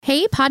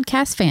Hey,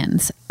 podcast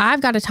fans, I've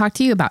got to talk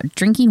to you about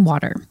drinking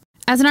water.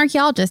 As an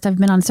archaeologist, I've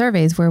been on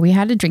surveys where we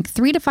had to drink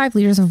 3 to 5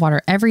 liters of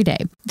water every day.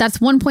 That's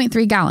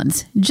 1.3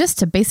 gallons, just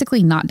to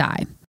basically not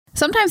die.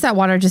 Sometimes that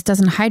water just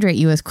doesn't hydrate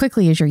you as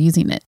quickly as you're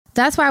using it.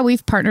 That's why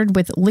we've partnered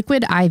with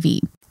Liquid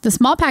IV. The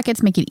small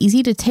packets make it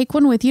easy to take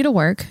one with you to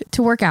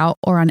work out,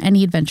 or on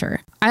any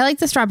adventure. I like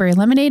the strawberry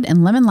lemonade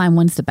and lemon lime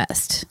ones the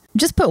best.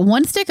 Just put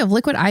 1 stick of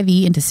Liquid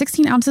IV into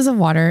 16 ounces of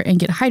water and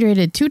get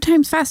hydrated 2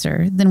 times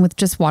faster than with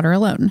just water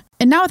alone.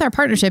 And now with our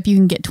partnership, you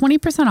can get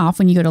 20% off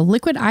when you go to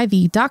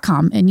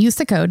liquidiv.com and use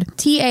the code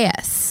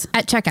TAS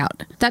at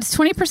checkout. That's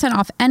 20%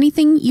 off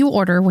anything you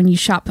order when you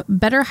shop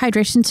Better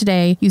Hydration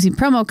today using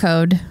promo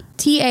code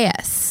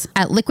TAS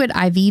at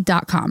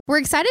liquidiv.com. We're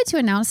excited to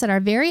announce that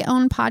our very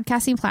own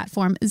podcasting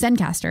platform,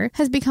 Zencastr,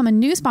 has become a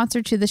new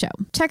sponsor to the show.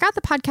 Check out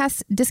the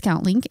podcast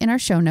discount link in our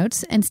show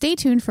notes and stay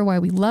tuned for why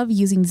we love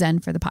using Zen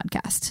for the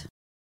podcast.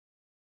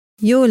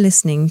 You're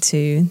listening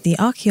to the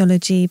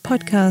Archaeology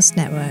Podcast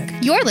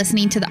Network. You're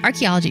listening to The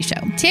Archaeology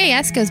Show.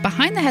 TAS goes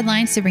behind the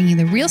headlines to bring you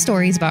the real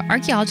stories about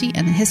archaeology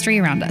and the history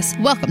around us.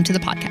 Welcome to the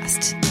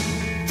podcast.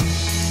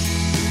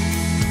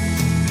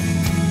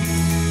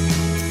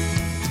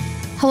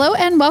 Hello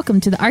and welcome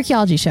to The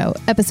Archaeology Show,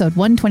 episode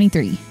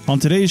 123. On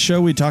today's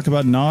show, we talk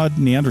about gnawed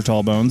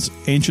Neanderthal bones,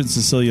 ancient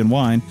Sicilian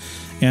wine,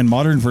 and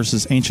modern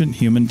versus ancient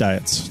human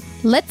diets.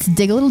 Let's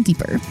dig a little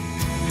deeper.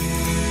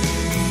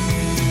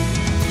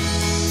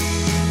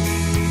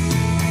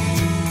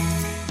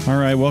 All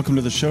right, welcome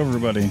to the show,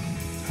 everybody.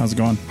 How's it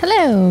going?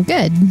 Hello,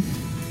 good.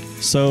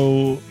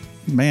 So,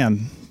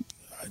 man,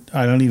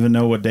 I don't even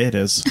know what day it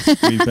is.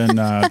 We've been,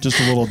 just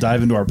a little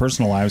dive into our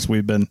personal lives.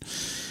 We've been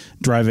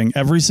driving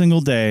every single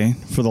day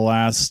for the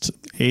last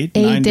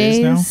 9 days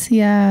now.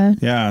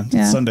 Yeah.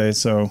 Sunday.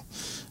 So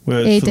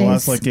for the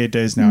last 8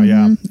 days now.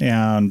 Mm-hmm.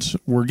 Yeah. And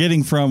we're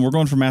going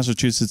from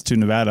Massachusetts to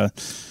Nevada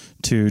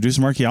to do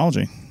some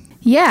archaeology.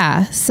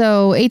 Yeah.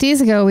 So 8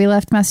 days ago, we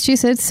left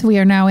Massachusetts. We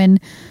are now in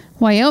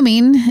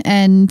Wyoming,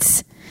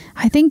 and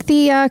I think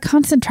the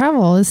constant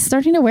travel is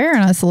starting to wear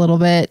on us a little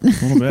bit.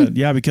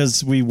 Yeah,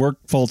 because we work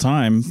full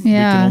time.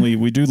 Yeah.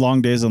 We do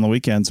long days on the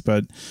weekends,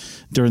 but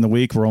during the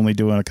week we're only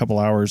doing a couple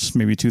hours,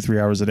 maybe 2-3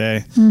 hours a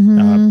day,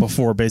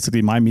 before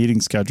basically my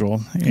meeting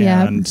schedule,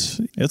 and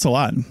it's a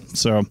lot.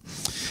 So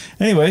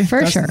anyway,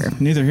 for sure,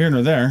 neither here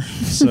nor there.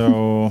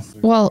 So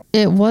well,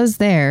 it was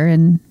there,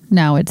 and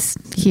now it's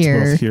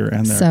here. It's both here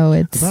and there. So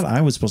I thought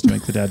I was supposed to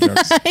make the dad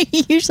jokes.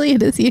 Usually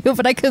it is you,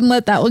 but I couldn't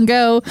let that one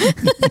go.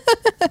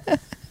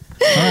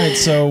 All right,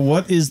 so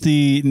what is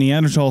the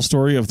Neanderthal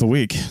story of the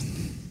week?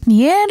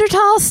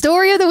 Neanderthal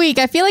story of the week.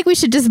 I feel like we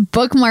should just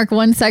bookmark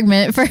one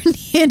segment for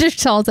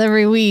Neanderthals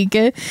every week.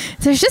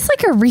 There's just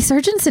like a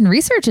resurgence in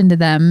research into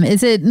them.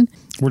 Is it?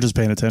 We're just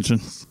paying attention.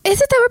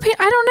 Is it that we're paying?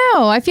 I don't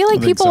know. I feel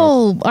like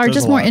people are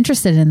just more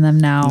interested in them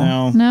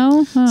now.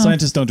 No? Oh.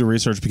 Scientists don't do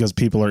research because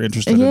people are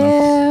interested in them.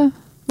 Yeah.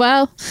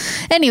 Well,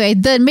 anyway,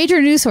 the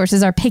major news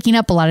sources are picking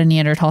up a lot of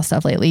Neanderthal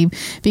stuff lately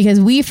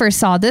because we first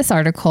saw this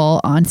article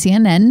on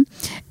CNN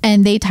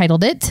and they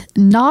titled it,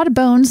 "Gnawed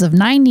Bones of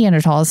 9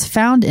 Neanderthals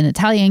Found in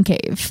Italian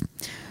Cave,"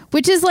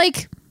 which is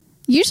like,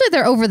 usually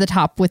they're over the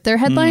top with their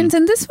headlines,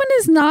 and this one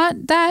is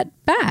not that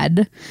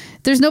bad.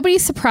 There's nobody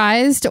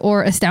surprised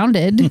or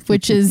astounded,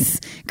 which is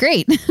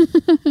great.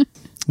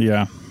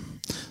 Yeah.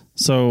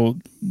 So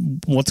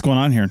what's going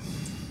on here?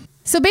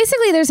 So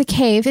basically there's a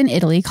cave in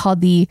Italy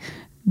called the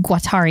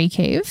Guattari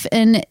Cave,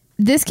 and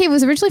this cave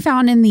was originally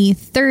found in the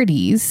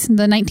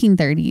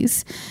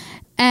 1930s,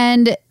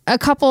 and a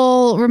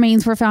couple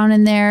remains were found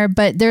in there,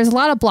 but there's a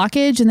lot of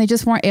blockage and they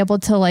just weren't able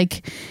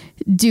to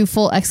do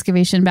full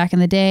excavation back in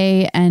the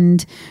day.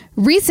 And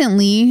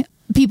recently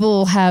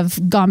people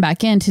have gone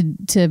back in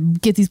to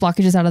get these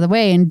blockages out of the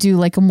way and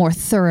do a more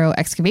thorough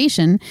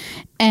excavation,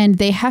 and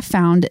they have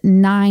found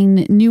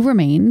 9 new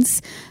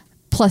remains.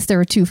 Plus, there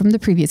were 2 from the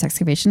previous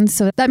excavations.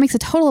 So that makes a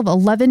total of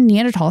 11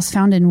 Neanderthals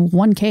found in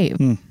one cave,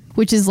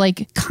 which is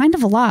kind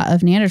of a lot of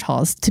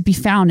Neanderthals to be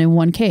found in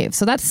one cave.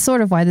 So that's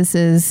sort of why this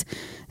is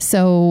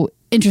so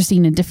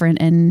interesting and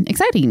different and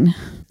exciting.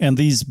 And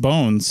these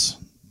bones,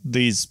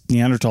 these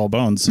Neanderthal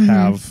bones,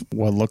 have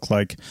what look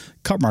like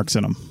cut marks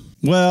in them.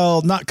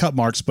 Well, not cut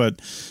marks,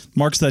 but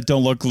marks that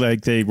don't look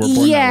like they were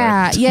born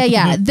that way.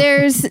 Yeah.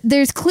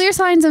 There's clear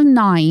signs of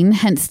gnawing,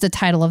 hence the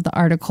title of the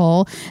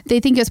article. They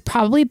think it's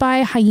probably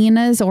by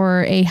hyenas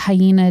or a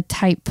hyena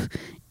type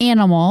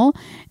animal.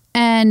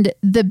 And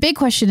the big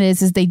question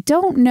is they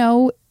don't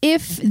know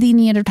if the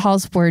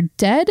Neanderthals were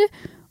dead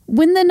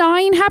when the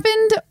gnawing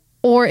happened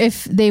or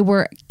if they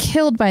were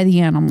killed by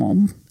the animal.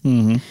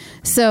 Mm-hmm.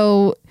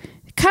 So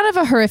kind of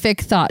a horrific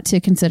thought to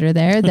consider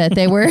there, that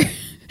they were...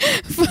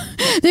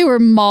 they were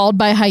mauled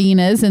by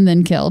hyenas and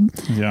then killed.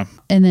 Yeah.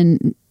 And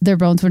then their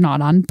bones were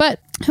gnawed on. But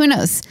who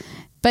knows?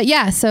 But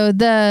yeah, so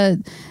the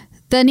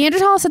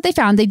Neanderthals that they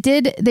found,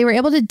 they were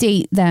able to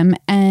date them.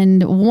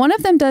 And one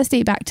of them does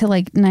date back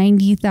to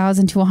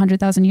 90,000 to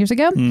 100,000 years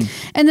ago.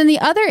 And then the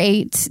other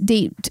 8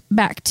 date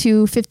back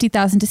to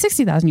 50,000 to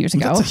 60,000 years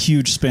ago. That's a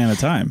huge span of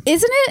time.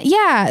 Isn't it?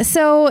 Yeah.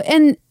 So,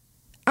 and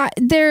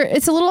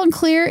it's a little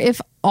unclear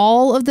if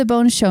all of the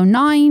bones show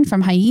gnawing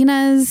from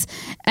hyenas,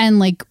 and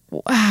like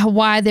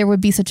why there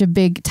would be such a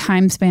big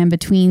time span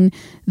between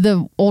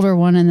the older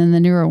one and then the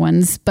newer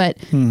ones. But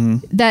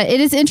that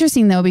it is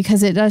interesting though,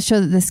 because it does show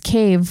that this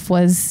cave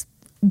was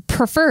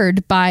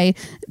preferred by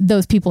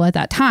those people at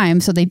that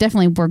time. So they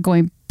definitely were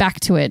going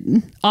back to it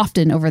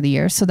often over the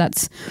years. So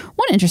that's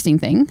one interesting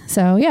thing.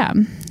 So yeah.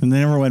 And they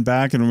never went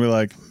back and we're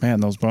like,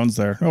 man, those bones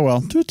there. Oh,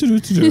 well.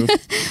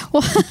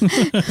 Well,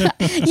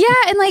 yeah.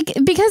 And like,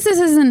 because this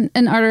isn't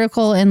an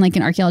article in like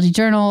an archaeology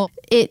journal,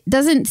 it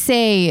doesn't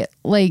say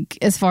like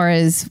as far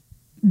as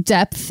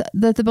depth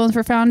that the bones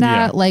were found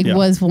at,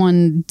 was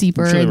one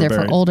deeper and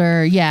therefore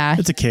older. Yeah.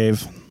 It's a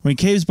cave. I mean,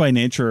 caves by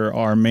nature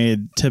are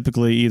made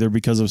typically either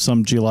because of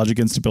some geologic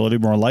instability,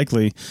 more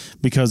likely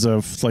because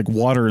of like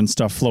water and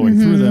stuff flowing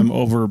through them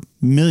over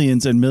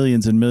millions and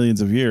millions and millions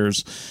of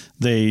years.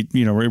 They,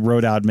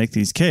 erode out and make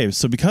these caves.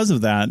 So because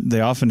of that,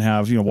 they often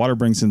have, water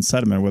brings in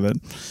sediment with it.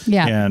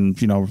 Yeah. And,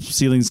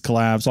 ceilings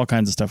collapse, all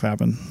kinds of stuff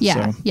happen.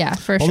 Yeah. So, yeah,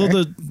 for sure.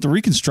 Although the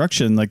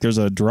reconstruction, like there's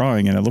a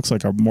drawing and it looks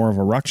like more of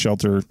a rock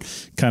shelter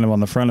kind of on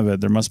the front of it.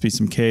 There must be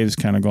some caves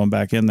kind of going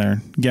back in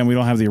there. Again, we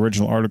don't have the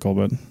original article,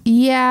 but.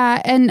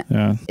 Yeah. And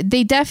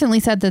they definitely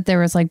said that there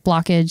was like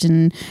blockage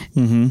and.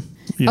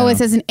 Yeah. Oh, it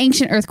says an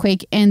ancient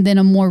earthquake and then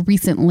a more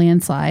recent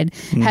landslide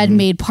had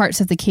made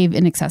parts of the cave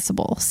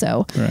inaccessible.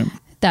 So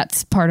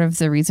that's part of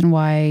the reason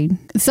why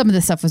some of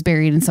the stuff was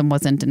buried and some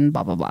wasn't and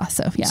blah, blah, blah.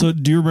 So, yeah. So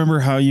do you remember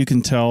how you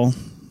can tell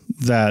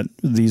that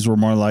these were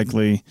more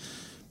likely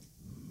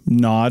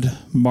gnawed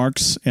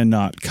marks and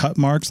not cut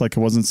marks? Like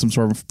it wasn't some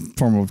sort of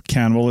form of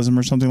cannibalism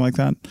or something like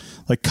that?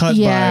 Like cut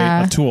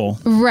by a tool.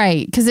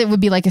 Right. Because it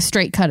would be like a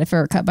straight cut if it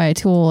were cut by a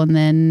tool, and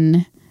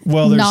then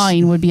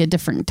gnawing would be a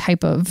different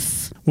type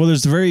of... Well,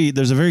 there's a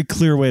very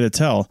clear way to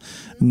tell.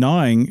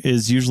 Gnawing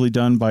is usually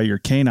done by your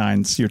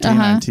canines, your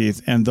canine teeth,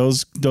 and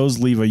those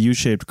leave a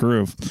U-shaped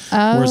groove.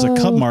 Whereas a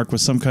cut mark with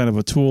some kind of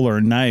a tool or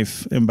a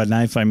knife, and by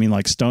knife I mean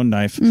like stone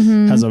knife,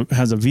 has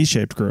a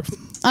V-shaped groove.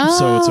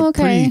 So it's a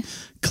pretty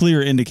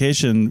clear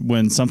indication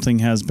when something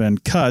has been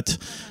cut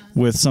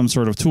with some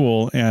sort of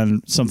tool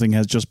and something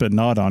has just been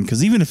gnawed on.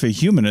 Because even if a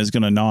human is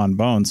going to gnaw on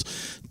bones,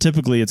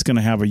 typically it's going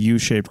to have a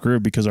U-shaped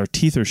groove because our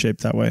teeth are shaped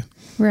that way.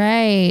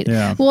 Right.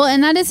 Yeah. Well,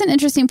 and that is an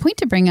interesting point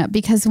to bring up,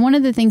 because one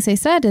of the things they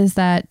said is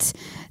that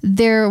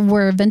there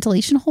were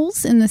ventilation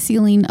holes in the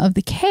ceiling of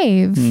the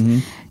cave.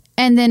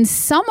 And then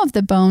some of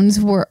the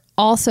bones were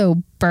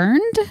also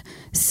burned.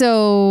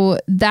 So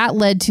that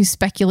led to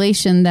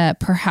speculation that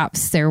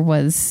perhaps there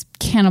was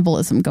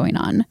cannibalism going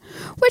on,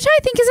 which I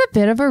think is a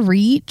bit of a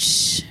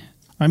reach.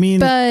 I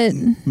mean, but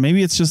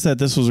maybe it's just that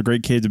this was a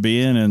great cave to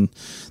be in, and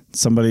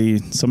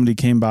somebody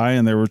came by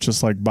and there were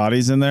just like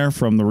bodies in there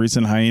from the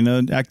recent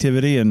hyena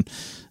activity, and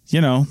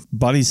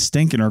bodies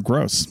stink and are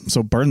gross,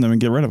 so burn them and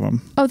get rid of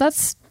them. Oh,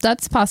 that's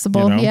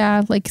possible.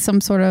 Yeah, like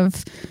some sort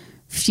of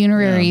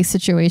funerary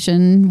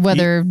situation,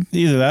 whether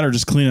either that or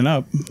just clean it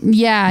up.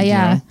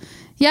 Yeah,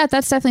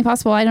 that's definitely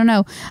possible. I don't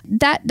know.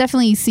 That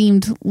definitely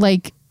seemed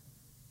like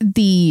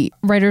the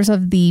writers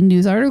of the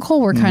news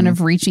article were kind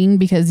of reaching,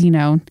 because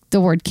the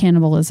word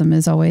cannibalism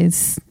is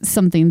always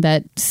something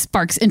that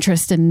sparks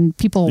interest in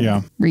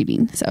people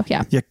reading. So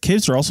yeah,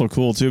 caves are also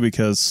cool too,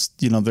 because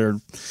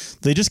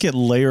they just get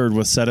layered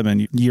with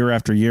sediment year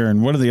after year.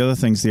 And one of the other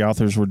things the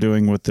authors were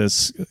doing with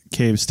this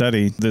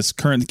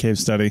current cave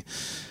study,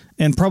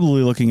 and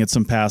probably looking at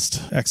some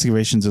past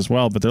excavations as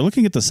well, but they're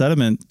looking at the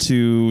sediment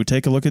to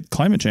take a look at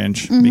climate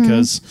change,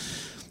 because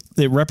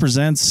it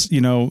represents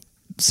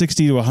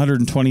 60 to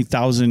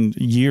 120,000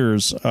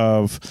 years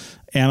of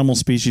animal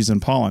species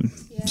and pollen.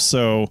 Yeah.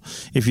 So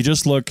if you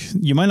just look,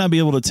 you might not be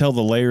able to tell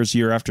the layers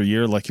year after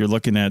year like you're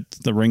looking at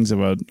the rings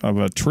of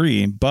a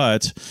tree,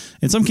 but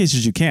in some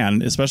cases you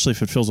can, especially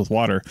if it fills with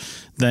water.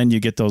 Then you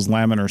get those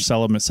laminar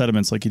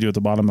sediments like you do at the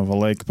bottom of a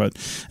lake. But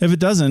if it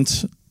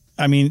doesn't,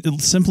 I mean,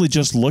 simply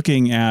just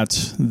looking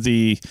at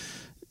the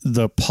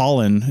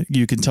pollen,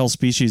 you can tell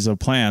species of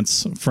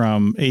plants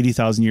from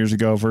 80,000 years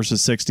ago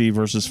versus 60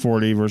 versus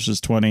 40 versus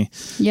 20.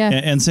 Yeah.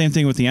 And same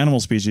thing with the animal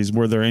species.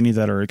 Were there any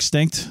that are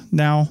extinct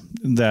now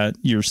that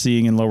you're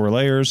seeing in lower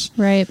layers?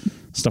 Right.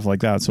 Stuff like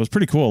that. So it's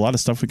pretty cool. A lot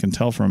of stuff we can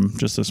tell from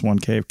just this one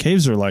cave.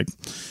 Caves are like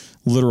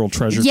literal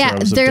treasure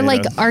troves. Yeah, they're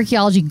like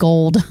archaeology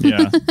gold.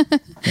 Yeah.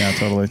 Yeah,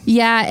 totally.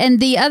 Yeah.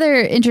 And the other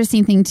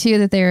interesting thing too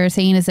that they were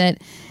saying is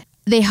that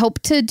they hope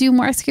to do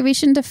more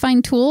excavation to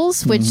find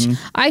tools, which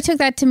I took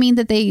that to mean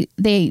that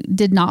they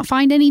did not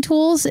find any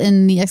tools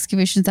in the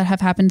excavations that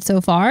have happened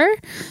so far.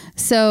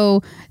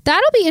 So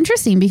that'll be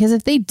interesting, because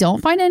if they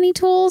don't find any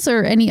tools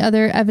or any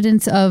other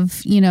evidence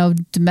of,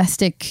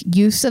 domestic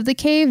use of the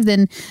cave,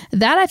 then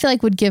that I feel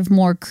like would give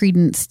more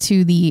credence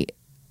to the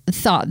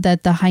thought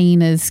that the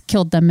hyenas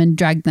killed them and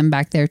dragged them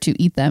back there to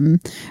eat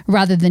them,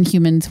 rather than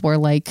humans were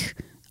like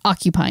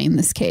occupying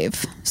this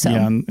cave. So,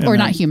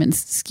 not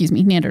humans, excuse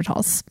me,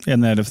 Neanderthals.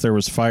 And that if there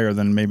was fire,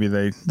 then maybe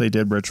they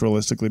did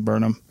ritualistically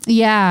burn them.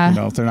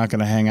 Yeah. If they're not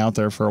going to hang out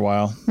there for a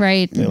while.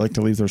 Right. They like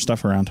to leave their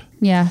stuff around.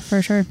 Yeah,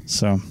 for sure.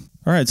 So, all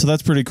right. So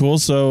that's pretty cool.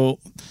 So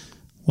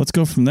let's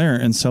go from there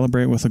and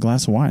celebrate with a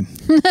glass of wine.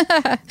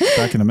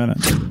 Back in a minute.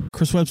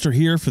 Chris Webster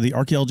here for the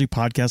Archaeology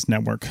Podcast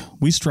Network.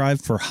 We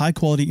strive for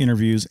high-quality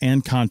interviews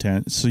and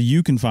content so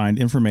you can find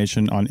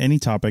information on any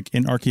topic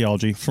in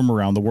archaeology from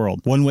around the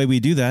world. One way we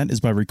do that is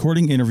by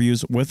recording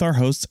interviews with our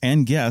hosts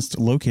and guests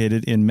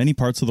located in many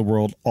parts of the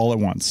world all at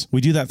once.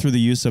 We do that through the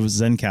use of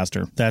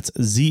Zencastr. That's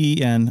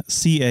Zencastr.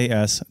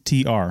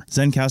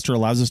 Zencastr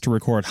allows us to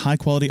record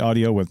high-quality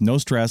audio with no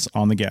stress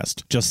on the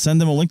guest. Just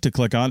send them a link to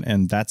click on,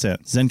 and that's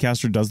it.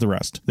 Zencastr does the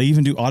rest. They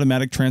even do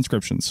automatic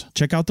transcriptions.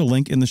 Check out the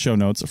link in the show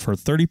notes for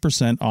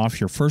 30% off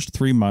your first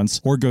 3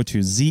 months, or go to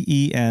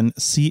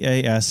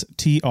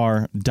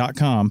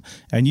zencastr.com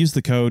and use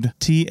the code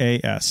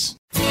TAS.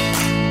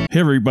 Hey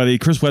everybody,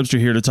 Chris Webster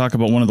here to talk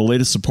about one of the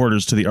latest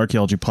supporters to the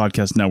Archaeology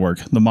Podcast Network,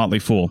 The Motley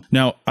Fool.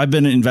 Now, I've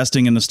been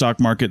investing in the stock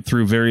market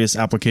through various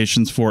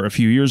applications for a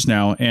few years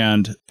now,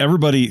 and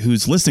everybody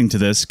who's listening to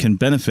this can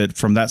benefit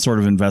from that sort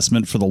of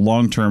investment for the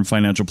long-term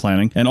financial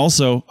planning. And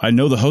also, I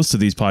know the hosts of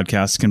these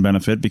podcasts can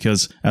benefit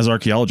because as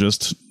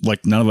archaeologists,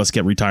 like none of us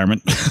get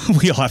retirement.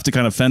 We all have to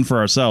kind of fend for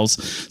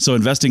ourselves. So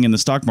investing in the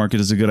stock market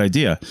is a good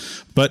idea,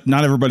 but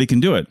not everybody can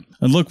do it.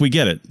 And look, we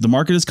get it. The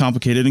market is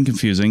complicated and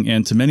confusing,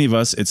 and to many of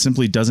us, it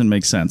simply doesn't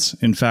make sense.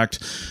 In fact,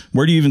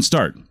 where do you even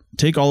start?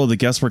 Take all of the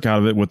guesswork out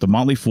of it with the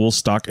Motley Fool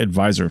Stock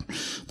Advisor.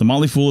 The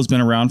Motley Fool has been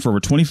around for over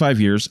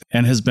 25 years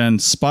and has been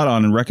spot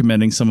on in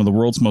recommending some of the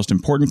world's most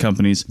important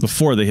companies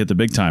before they hit the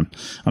big time.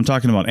 I'm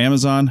talking about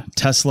Amazon,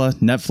 Tesla,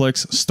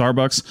 Netflix,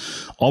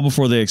 Starbucks, all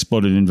before they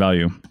exploded in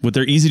value. With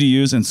their easy to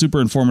use and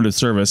super informative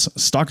service,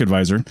 Stock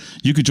Advisor,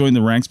 you could join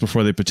the ranks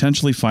before they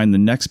potentially find the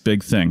next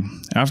big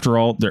thing. After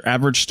all, their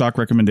average stock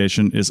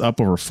recommendation is up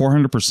over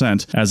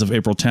 400% as of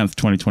April 10th,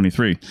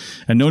 2023.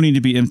 And no need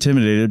to be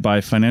intimidated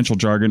by financial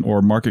jargon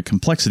or market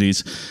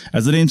complexities.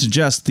 As the name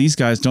suggests, these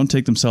guys don't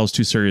take themselves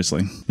too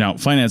seriously. Now,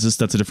 finances,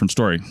 that's a different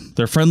story.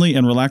 Their friendly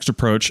and relaxed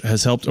approach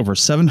has helped over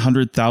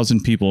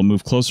 700,000 people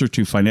move closer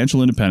to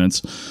financial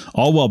independence,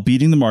 all while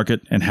beating the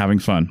market and having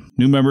fun.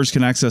 New members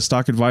can access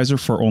Stock Advisor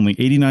for only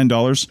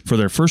 $89 for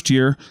their first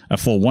year, a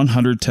full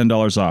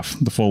 $110 off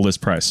the full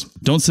list price.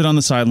 Don't sit on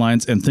the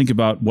sidelines and think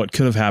about what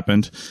could have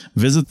happened.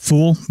 Visit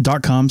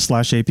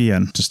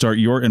fool.com/APN to start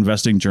your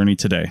investing journey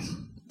today.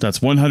 That's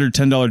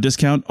 $110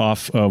 discount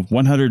off of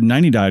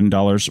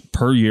 $199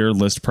 per year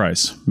list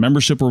price.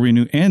 Membership will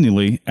renew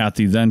annually at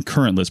the then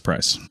current list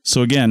price.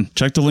 So again,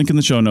 check the link in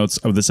the show notes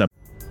of this episode.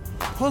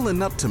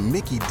 Pulling up to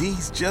Mickey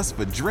D's just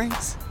for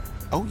drinks?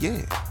 Oh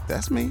yeah,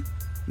 that's me.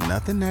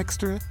 Nothing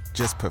extra,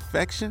 just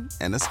perfection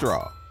and a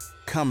straw.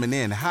 Coming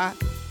in hot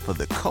for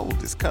the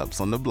coldest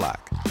cups on the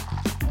block.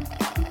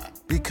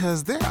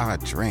 Because there are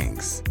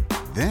drinks.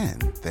 Then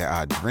there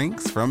are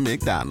drinks from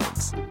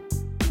McDonald's.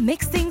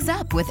 Mix things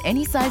up with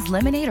any size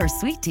lemonade or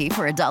sweet tea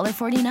for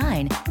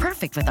 $1.49.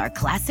 Perfect with our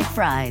classic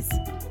fries.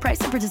 Price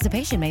and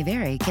participation may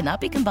vary. Cannot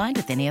be combined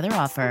with any other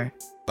offer.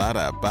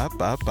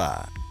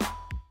 Ba-da-ba-ba-ba.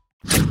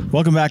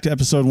 Welcome back to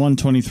episode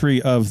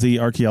 123 of The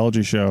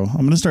Archaeology Show. I'm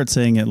going to start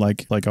saying it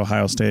like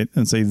Ohio State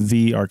and say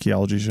The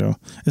Archaeology Show.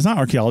 It's not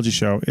Archaeology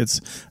Show. It's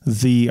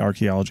The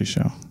Archaeology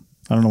Show.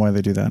 I don't know why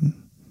they do that.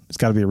 There's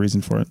got to be a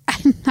reason for it.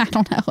 I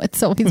don't know.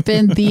 It's always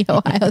been The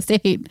Ohio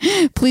State.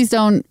 Please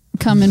don't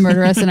come and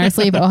murder us in our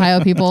sleep,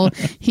 Ohio people.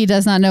 He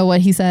does not know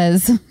what he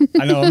says.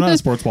 I know I'm not a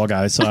sports ball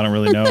guy, so I don't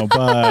really know,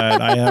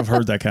 but I have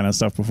heard that kind of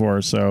stuff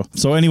before. So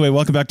anyway,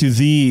 welcome back to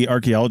The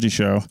Archaeology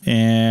Show.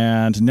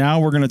 And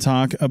now we're going to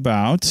talk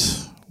about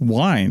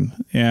wine.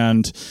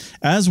 And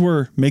as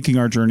we're making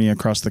our journey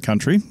across the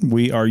country,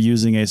 we are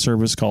using a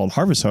service called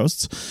Harvest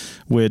Hosts,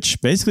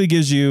 which basically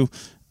gives you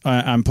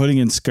I'm putting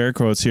in scare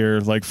quotes here,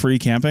 like free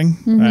camping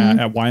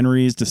at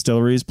wineries,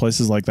 distilleries,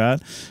 places like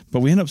that. But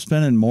we end up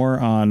spending more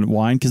on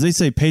wine because they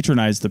say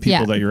patronize the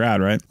people that you're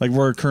at, right? Like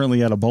we're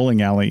currently at a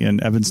bowling alley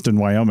in Evanston,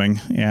 Wyoming,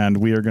 and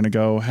we are going to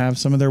go have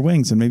some of their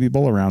wings and maybe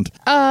bowl around.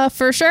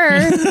 For sure.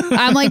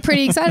 I'm like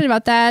pretty excited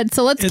about that.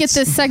 So let's get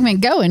this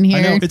segment going here.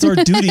 I know, it's our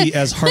duty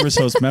as Harvest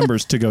Host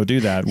members to go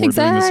do that. We're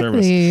doing the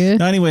service.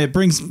 Now, anyway, it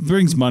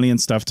brings money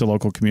and stuff to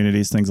local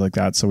communities, things like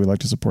that. So we like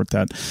to support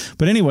that.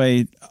 But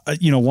anyway,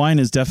 wine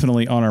is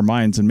definitely on our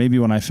minds. And maybe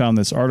when I found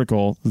this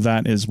article,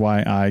 that is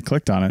why I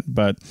clicked on it.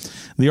 But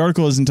the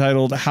article is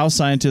entitled How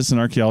Scientists and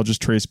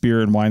Archaeologists Trace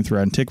Beer and Wine Through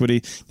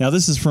Antiquity. Now,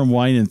 this is from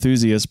Wine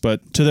Enthusiast,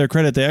 but to their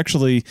credit, they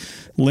actually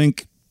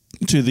link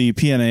to the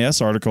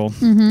PNAS article,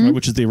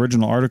 which is the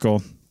original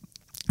article,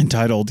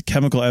 entitled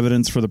Chemical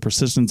Evidence for the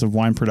Persistence of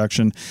Wine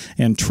Production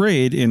and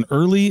Trade in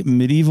Early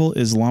Medieval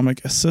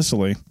Islamic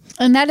Sicily.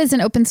 And that is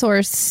an open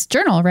source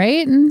journal,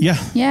 right?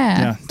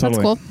 Yeah, totally. That's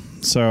cool.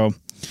 So,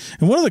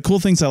 and one of the cool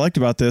things I liked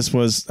about this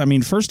was,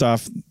 first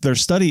off, their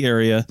study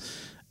area,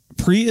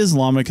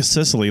 pre-Islamic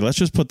Sicily. Let's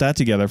just put that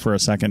together for a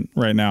second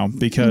right now,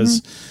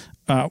 because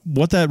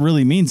what that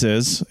really means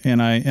is,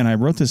 and I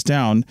wrote this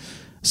down.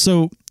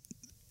 So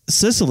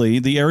Sicily,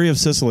 the area of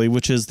Sicily,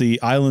 which is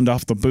the island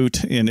off the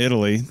boot in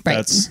Italy,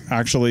 that's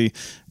actually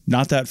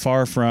not that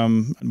far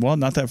from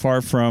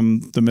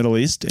the Middle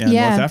East and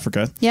North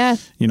Africa. Yeah.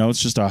 It's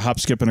just a hop,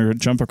 skip, and a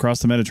jump across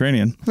the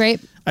Mediterranean.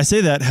 Right. I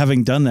say that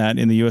having done that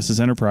in the USS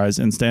Enterprise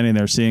and standing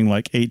there seeing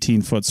like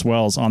 18-foot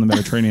swells on the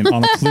Mediterranean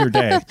on a clear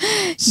day.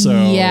 So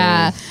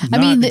yeah, I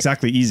mean,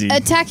 exactly easy.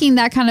 Attacking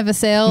that kind of a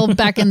sail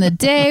back in the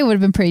day would have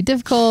been pretty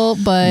difficult,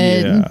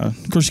 but yeah,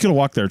 of course you could have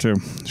walked there too.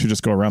 You should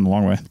just go around the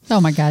long way. Oh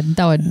my God,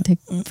 that would take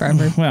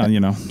forever. Well,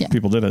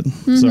 people did it.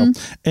 So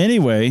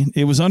anyway,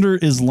 it was under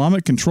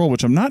Islamic control,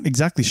 which I'm not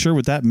exactly sure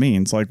what that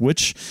means. Like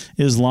which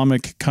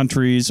Islamic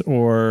countries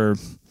or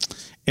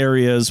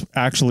areas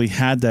actually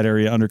had that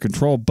area under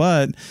control,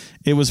 but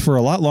it was for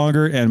a lot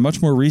longer and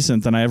much more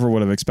recent than I ever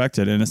would have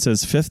expected. And it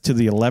says 5th to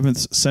the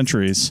 11th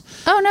centuries.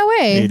 Oh, no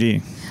way. AD.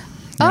 Yeah.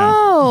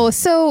 Oh,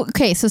 so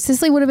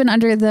Sicily would have been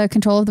under the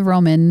control of the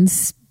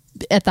Romans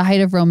at the height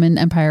of Roman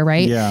Empire,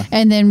 right? Yeah.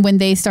 And then when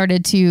they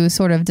started to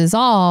sort of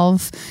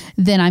dissolve,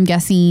 then I'm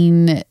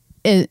guessing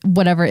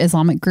whatever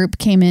Islamic group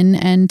came in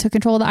and took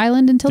control of the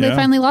island until they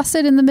finally lost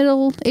it in the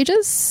Middle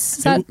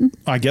Ages.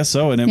 I guess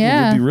so. And it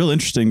would be real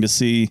interesting to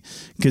see,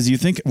 because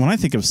when I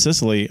think of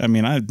Sicily, I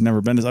mean, I've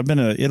been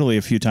to Italy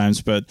a few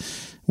times, but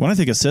when I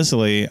think of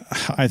Sicily,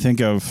 I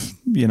think of,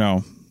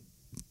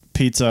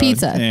 pizza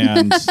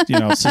and,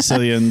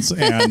 Sicilians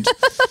and,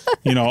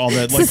 all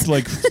that,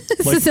 like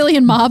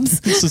Sicilian mobs.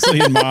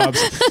 Sicilian mobs.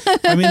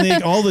 I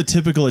mean, all the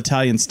typical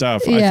Italian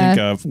stuff I think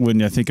of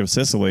when I think of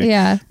Sicily.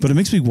 Yeah. But it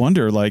makes me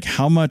wonder, like,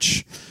 how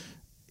much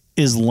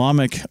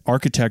Islamic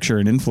architecture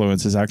and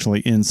influence is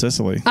actually in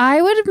Sicily.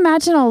 I would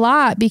imagine a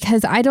lot,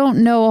 because I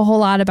don't know a whole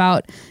lot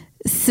about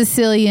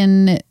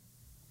Sicilian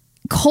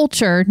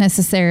culture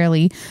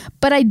necessarily,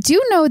 but I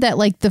do know that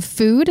like the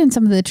food and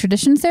some of the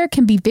traditions there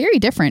can be very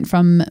different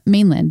from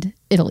mainland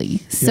Italy.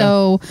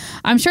 So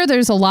I'm sure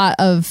there's a lot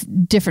of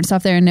different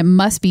stuff there, and it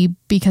must be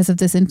because of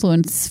this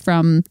influence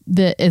from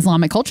the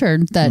Islamic culture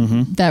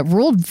that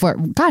ruled for,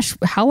 gosh,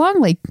 how long?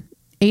 Like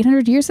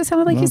 800 years, it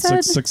sounded like you said?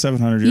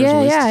 600-700 years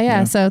at least.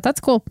 Yeah. So that's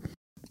cool.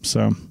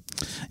 So,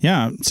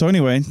 yeah. So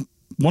anyway,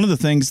 one of the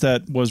things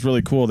that was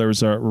really cool, there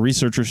was a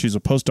researcher, she's a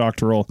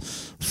postdoctoral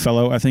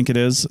fellow, I think it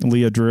is,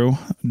 Leah Drew,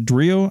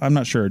 I'm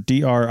not sure,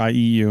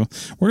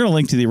 Drieu. We're going to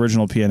link to the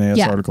original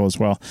PNAS article as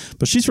well.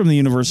 But she's from the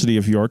University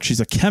of York.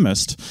 She's a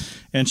chemist,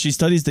 and she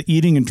studies the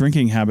eating and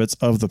drinking habits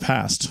of the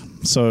past.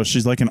 So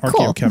she's like an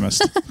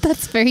archaeochemist.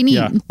 That's very neat.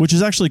 Yeah, which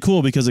is actually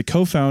cool, because a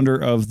co-founder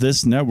of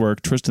this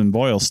network, Tristan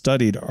Boyle,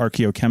 studied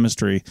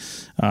archaeochemistry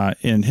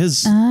in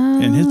his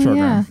program.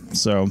 Yeah.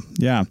 So,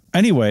 yeah.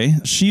 Anyway,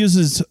 she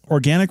uses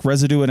organic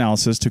residue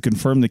analysis to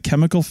confirm the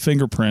chemical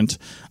fingerprint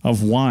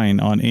of wine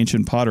on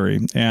ancient pottery.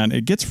 And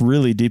it gets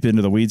really deep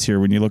into the weeds here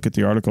when you look at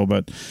the article.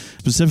 But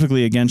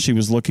specifically, again, she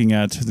was looking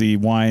at the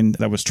wine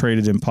that was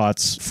traded in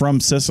pots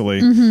from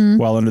Sicily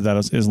while under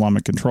that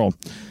Islamic control.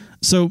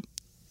 So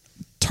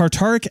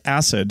tartaric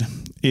acid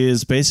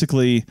is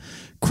basically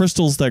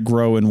crystals that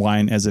grow in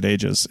wine as it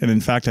ages. And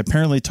in fact,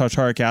 apparently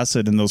tartaric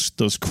acid and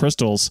those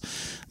crystals,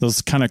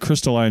 those kind of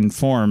crystalline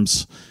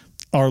forms,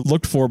 are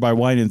looked for by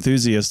wine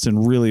enthusiasts in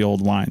really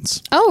old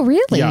wines. Oh,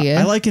 really?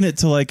 Yeah. I liken it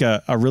to like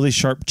a really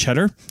sharp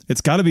cheddar.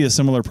 It's got to be a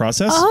similar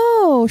process.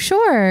 Oh,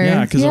 sure.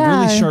 Yeah, because a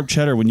really sharp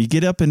cheddar, when you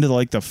get up into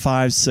like the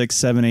 5, 6,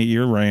 7, 8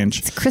 year range,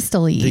 it's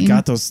crystalline. They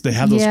have those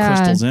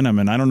crystals in them.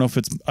 And I don't know if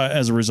it's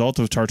as a result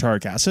of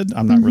tartaric acid.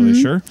 I'm not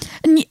really sure.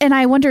 And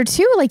I wonder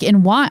too, like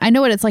in wine, I know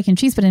what it's like in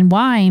cheese, but in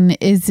wine,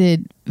 is it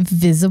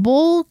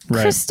visible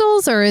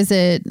crystals or is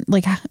it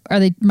like, are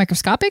they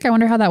microscopic? I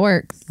wonder how that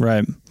works.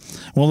 Right.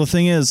 Well, the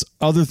thing is,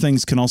 other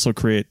things can also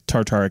create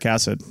tartaric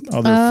acid,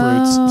 other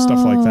fruits,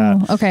 stuff like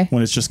that. Okay.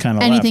 When it's just kind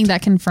of anything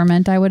that can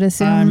ferment, I would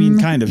assume. I mean,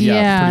 kind of, pretty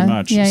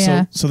much.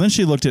 Yeah. So then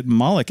she looked at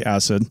malic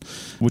acid,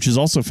 which is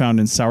also found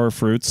in sour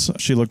fruits.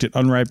 She looked at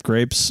unripe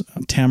grapes,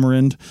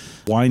 tamarind,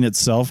 wine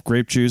itself,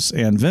 grape juice,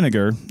 and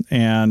vinegar.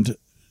 And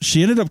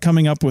she ended up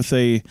coming up with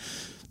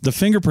the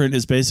fingerprint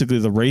is basically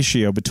the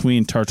ratio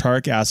between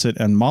tartaric acid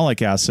and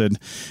malic acid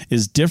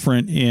is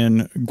different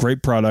in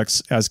grape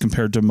products as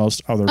compared to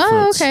most other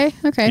fruits.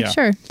 Okay. Yeah.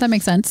 Sure. That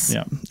makes sense.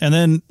 Yeah. And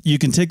then you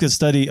can take this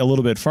study a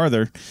little bit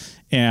farther,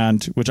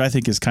 and which I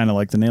think is kind of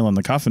like the nail in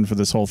the coffin for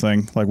this whole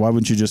thing. Like, why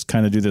wouldn't you just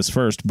kind of do this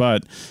first?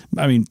 But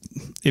I mean,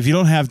 if you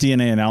don't have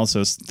DNA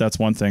analysis, that's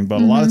one thing. But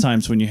a lot of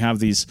times when you have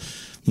these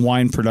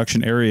wine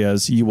production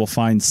areas, you will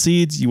find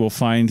seeds, you will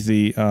find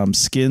the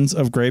skins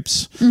of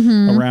grapes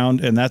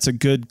around, and that's a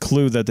good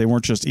clue that they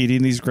weren't just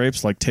eating these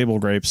grapes like table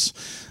grapes.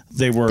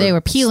 They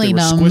were peeling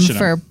them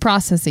for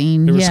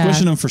processing. They were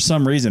squishing them for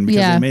some reason,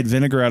 because they made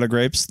vinegar out of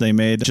grapes. They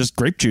made just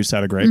grape juice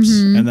out of grapes,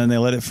 and then they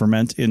let it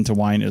ferment into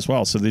wine as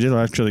well. So they did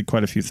actually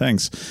quite a few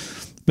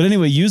things. But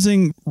anyway,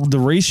 using the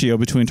ratio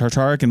between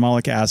tartaric and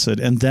malic acid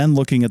and then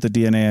looking at the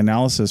DNA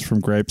analysis from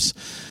grapes,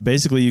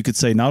 basically you could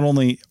say not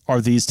only are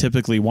these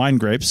typically wine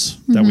grapes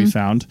that we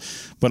found,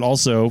 but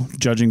also,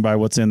 judging by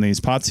what's in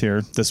these pots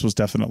here, this was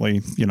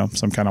definitely,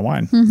 some kind of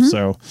wine.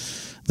 So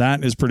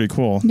that is pretty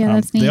cool. Yeah,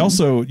 that's neat. They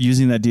also,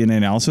 using that DNA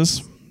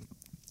analysis,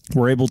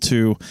 were able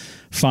to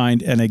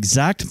find an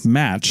exact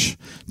match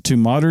to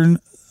modern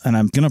and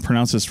I'm going to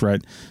pronounce this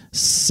right,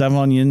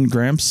 Savagnin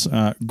grapes,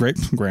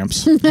 grapes,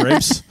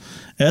 Savagnin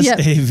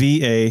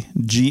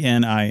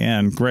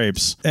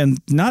grapes,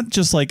 and not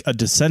just like a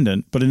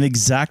descendant, but an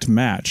exact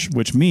match,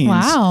 which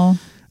means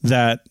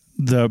that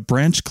the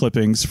branch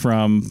clippings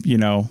from,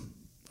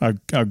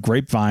 a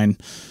grapevine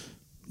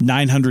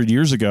 900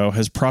 years ago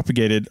has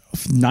propagated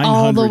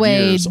 900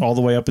 years all the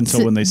way up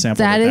until when they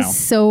sampled it now. That is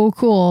so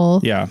cool.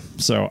 Yeah.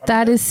 So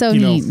that is so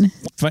neat.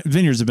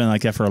 Vineyards have been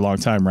like that for a long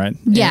time, right?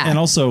 Yeah. And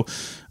also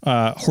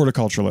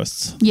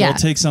horticulturalists. Yeah. They'll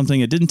take something,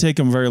 it didn't take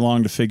them very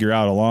long to figure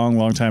out a long,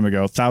 long time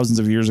ago, thousands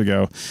of years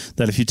ago,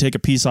 that if you take a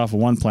piece off of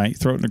one plant, you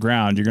throw it in the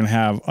ground, you're going to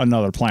have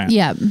another plant.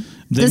 Yeah.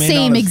 The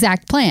same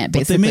exact plant,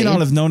 basically. But they may not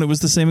have known it was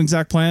the same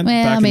exact plant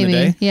back in the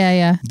day.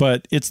 Yeah.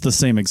 But it's the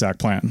same exact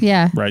plant.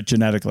 Yeah. Right,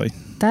 genetically.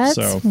 That's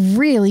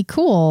really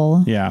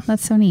cool. Yeah.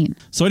 That's so neat.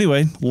 So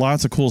anyway,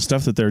 lots of cool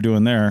stuff that they're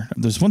doing there.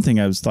 There's one thing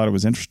I thought it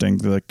was interesting.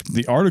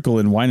 The article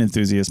in Wine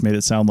Enthusiast made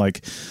it sound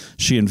like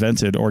she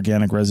invented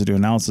organic residue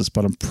analysis,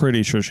 but I'm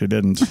pretty sure she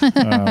didn't.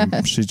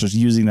 She's just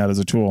using that as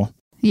a tool.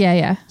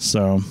 Yeah.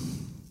 So,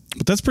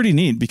 but that's pretty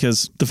neat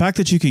because the fact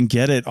that you can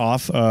get it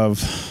off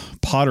of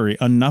pottery,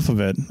 enough of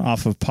it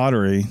off of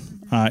pottery,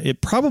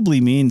 it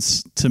probably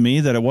means to me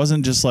that it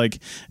wasn't just like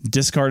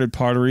discarded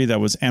pottery that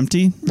was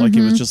empty, like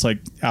it was just like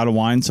out of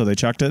wine, so they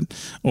chucked it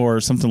or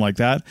something like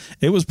that.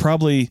 It was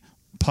probably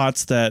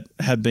pots that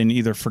had been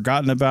either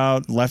forgotten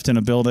about, left in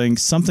a building,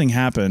 something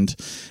happened,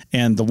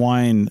 and the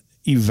wine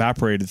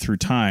evaporated through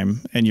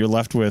time, and you're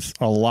left with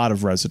a lot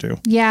of residue.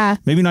 Yeah.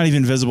 Maybe not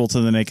even visible to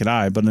the naked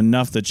eye, but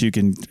enough that you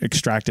can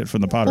extract it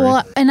from the pottery.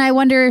 Well, and I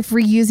wonder if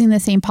reusing the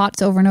same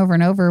pots over and over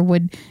and over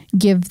would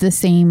give the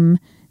same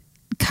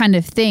kind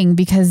of thing,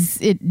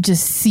 because it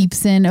just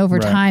seeps in over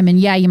time, and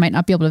you might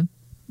not be able to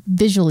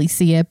visually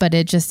see it, but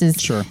it just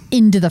is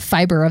into the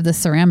fiber of the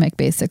ceramic,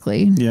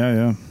 basically.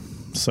 Yeah.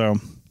 So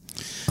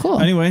cool.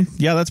 Anyway,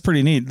 that's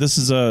pretty neat. This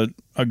is a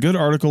good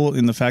article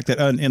in the fact that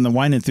in the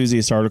Wine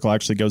Enthusiast article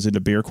actually goes into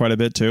beer quite a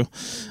bit too.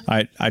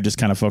 I just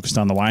kind of focused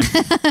on the wine.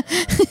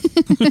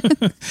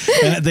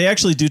 And they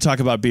actually do talk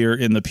about beer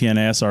in the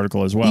PNAS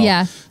article as well.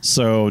 Yeah.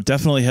 So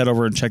definitely head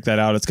over and check that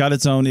out. It's got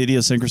its own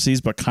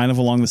idiosyncrasies, but kind of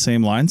along the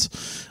same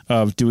lines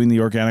of doing the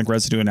organic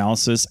residue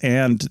analysis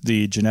and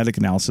the genetic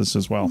analysis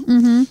as well.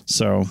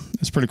 So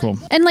it's pretty cool.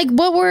 And like,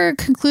 what were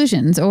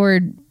conclusions,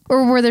 or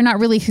were there not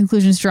really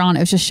conclusions drawn?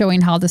 It was just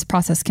showing how this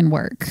process can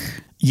work.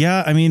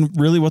 Yeah, I mean,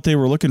 really what they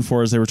were looking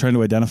for is they were trying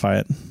to identify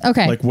it.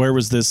 Okay. Like, where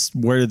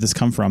did this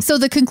come from? So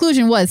the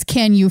conclusion was,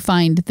 can you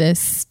find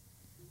this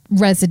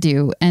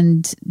residue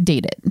and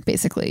date it,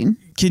 basically?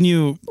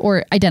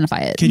 Or identify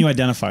it? Can you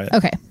identify it?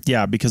 Okay.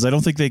 Yeah, because I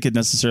don't think they could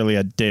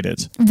necessarily date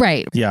it.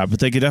 Right. Yeah, but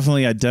they could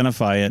definitely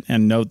identify it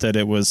and note that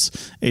it was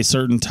a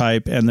certain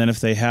type. And then if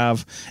they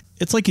have,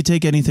 it's like you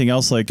take anything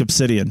else like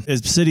obsidian.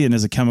 Obsidian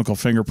is a chemical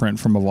fingerprint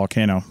from a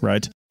volcano,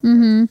 right?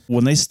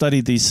 When they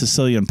studied these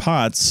Sicilian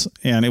pots,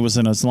 and it was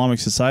an Islamic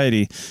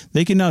society,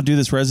 they can now do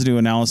this residue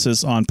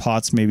analysis on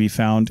pots maybe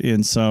found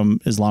in some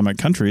Islamic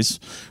countries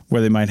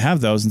where they might have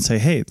those and say,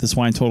 hey, this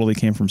wine totally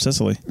came from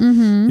Sicily.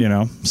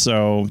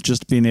 So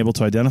just being able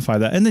to identify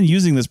that, and then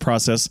using this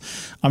process,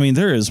 I mean,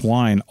 there is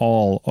wine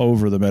all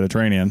over the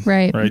Mediterranean,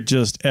 right?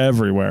 Just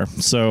everywhere.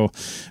 So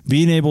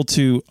being able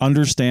to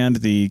understand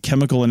the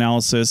chemical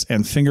analysis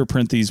and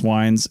fingerprint these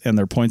wines and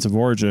their points of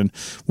origin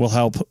will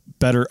help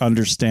better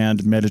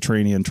understand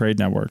Mediterranean trade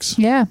networks.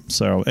 Yeah.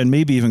 So, and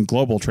maybe even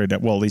global trade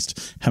at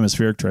least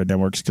hemispheric trade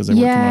networks, because they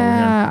work from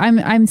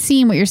over here. I'm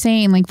seeing what you're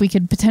saying. Like, we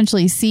could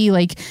potentially see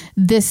like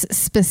this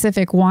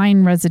specific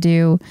wine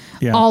residue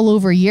all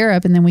over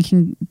Europe, and then we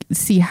can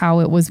see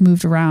how it was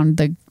moved around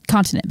the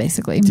continent,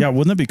 basically. Yeah,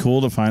 wouldn't that be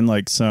cool to find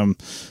like some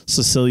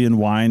Sicilian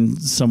wine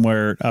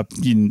somewhere up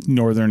in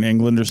northern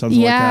England or something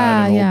like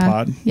that, an old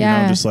pot?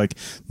 Just like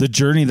the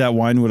journey that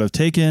wine would have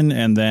taken,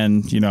 and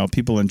then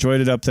people enjoyed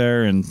it up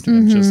there, and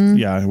just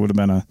it would have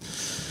been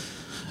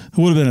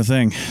a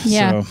thing.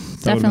 Yeah, so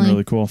that would have been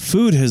really cool.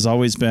 Food has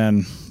always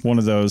been one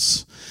of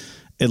those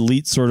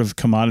elite sort of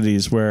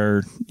commodities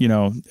where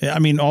I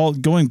mean, all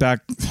going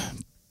back.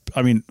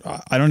 I mean,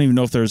 I don't even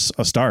know if there's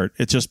a start.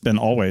 It's just been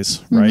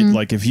always, right?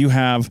 Like, if you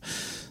have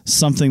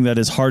something that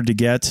is hard to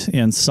get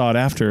and sought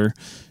after,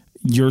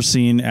 you're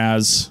seen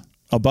as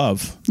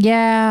above.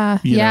 Yeah.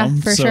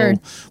 For sure.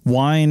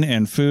 Wine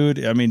and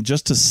food. I mean,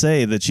 just to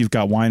say that you've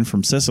got wine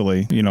from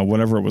Sicily,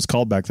 whatever it was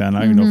called back then. I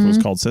don't even know if it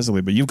was called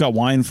Sicily, but you've got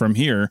wine from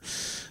here.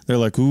 They're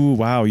like, ooh,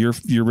 wow,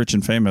 you're rich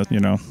and famous,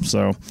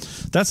 So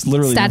that's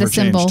literally status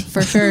never changed. Symbol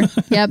for sure.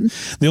 Yep.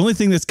 The only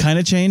thing that's kind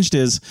of changed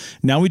is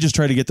now we just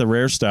try to get the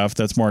rare stuff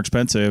that's more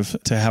expensive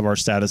to have our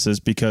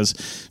statuses, because,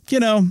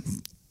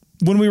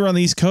 when we were on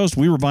the East Coast,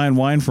 we were buying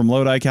wine from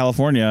Lodi,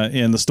 California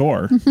in the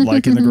store,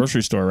 like in the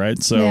grocery store, right?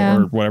 So,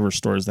 or whatever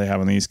stores they have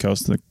on the East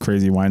Coast, the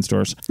crazy wine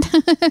stores.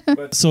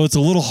 So it's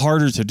a little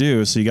harder to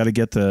do. So you got to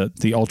get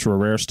the ultra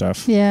rare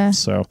stuff. Yeah.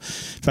 So,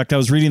 in fact, I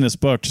was reading this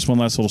book, just one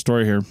last little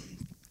story here.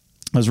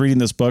 I was reading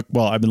this book.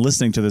 Well, I've been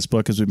listening to this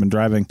book as we've been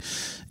driving.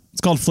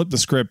 It's called Flip the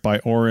Script by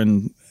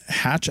Orrin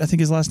Hatch, I think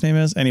his last name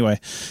is.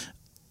 Anyway,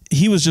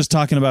 he was just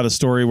talking about a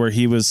story where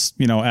he was,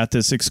 at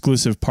this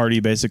exclusive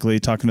party, basically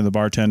talking to the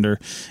bartender,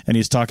 and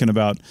he's talking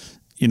about,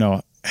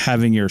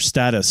 having your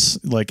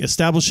status, like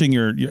establishing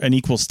an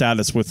equal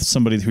status with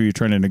somebody who you're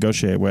trying to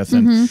negotiate with.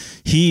 And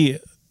he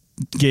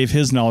gave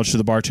his knowledge to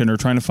the bartender,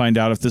 trying to find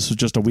out if this was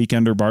just a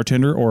weekender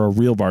bartender or a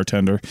real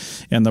bartender.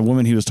 And the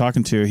woman he was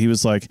talking to, he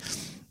was like,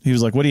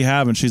 what do you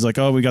have? And she's like,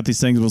 oh, we got these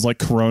things. It was like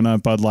Corona,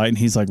 Bud Light. And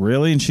he's like,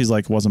 really? And she's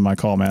like, wasn't my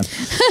call, man.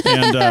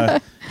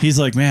 And he's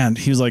like, man,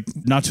 he was like,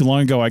 not too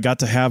long ago, I got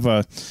to have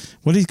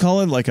what do you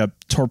call it? Like a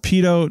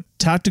torpedo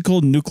tactical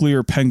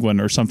nuclear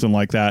penguin or something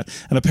like that.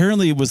 And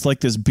apparently it was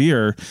like this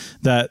beer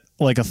that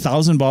like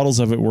 1,000 bottles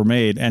of it were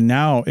made. And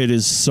now it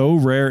is so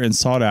rare and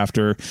sought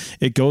after.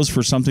 It goes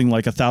for something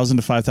like $1,000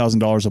 to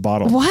 $5,000 a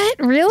bottle. What?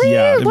 Really?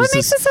 Yeah, what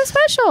makes it so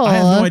special? I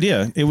have no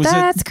idea.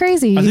 That's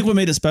crazy. I think what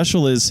made it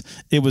special is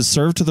it was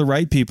served to the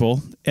right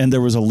people and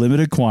there was a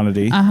limited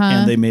quantity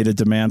and they made a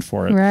demand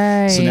for it.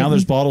 Right. So now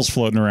there's bottles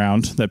floating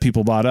around that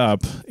people bought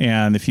up.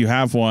 And if you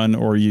have one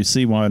or you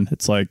see one,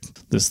 it's like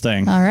this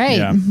thing. All right.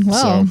 Yeah.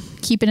 Well,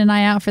 keeping an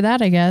eye out for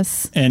that, I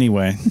guess.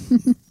 Anyway.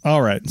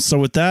 All right. So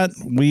with that,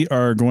 we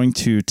are going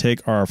to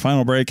take our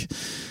final break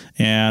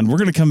and we're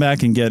going to come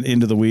back and get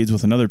into the weeds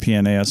with another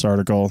PNAS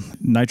article,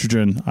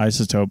 nitrogen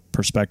isotope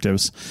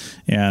perspectives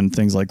and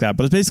things like that.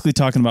 But it's basically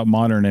talking about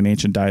modern and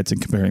ancient diets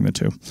and comparing the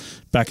two.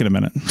 Back in a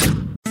minute.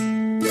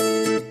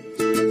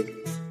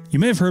 You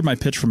may have heard my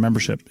pitch for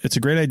membership. It's a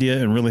great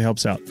idea and really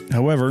helps out.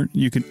 However,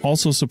 you can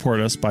also support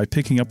us by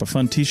picking up a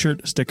fun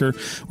t-shirt, sticker,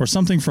 or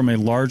something from a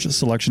large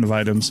selection of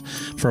items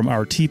from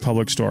our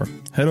TeePublic store.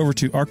 Head over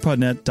to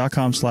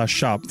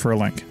arcpodnet.com/shop for a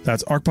link.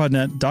 That's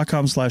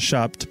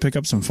arcpodnet.com/shop to pick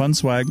up some fun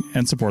swag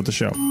and support the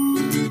show.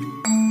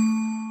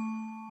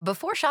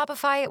 Before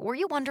Shopify, were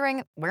you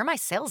wondering, where are my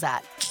sales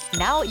at?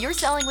 Now you're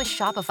selling with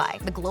Shopify,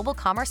 the global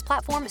commerce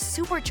platform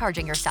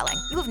supercharging your selling.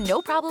 You have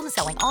no problem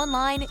selling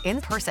online,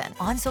 in person,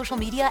 on social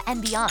media,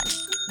 and beyond.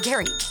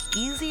 Gary,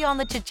 easy on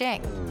the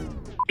cha-ching.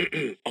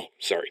 Oh,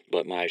 sorry,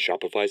 but my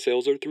Shopify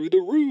sales are through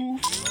the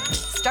roof.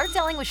 Start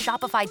selling with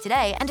Shopify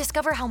today and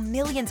discover how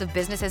millions of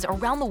businesses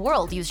around the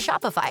world use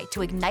Shopify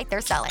to ignite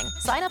their selling.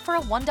 Sign up for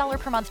a $1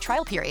 per month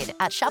trial period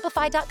at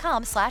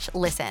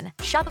shopify.com/listen.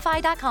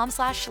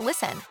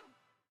 Shopify.com/listen.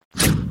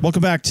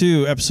 Welcome back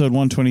to episode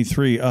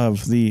 123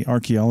 of the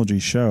Archaeology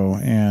Show,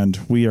 and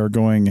we are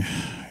going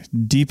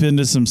deep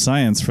into some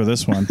science for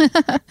this one.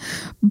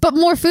 But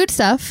more food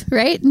stuff,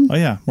 right? Oh,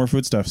 yeah, more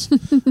foodstuffs.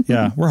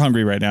 Yeah, we're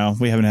hungry right now.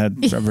 We haven't had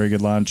a very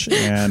good lunch,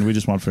 and we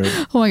just want food.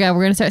 Oh, my God,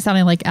 we're going to start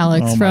sounding like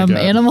Alex from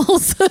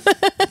Animals.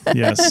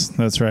 Yes,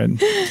 that's right.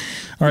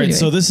 All right,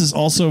 so this is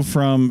also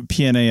from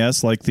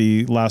PNAS, like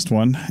the last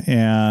one.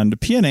 And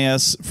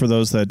PNAS, for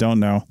those that don't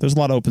know, there's a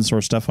lot of open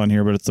source stuff on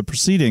here, but it's the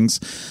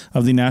Proceedings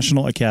of the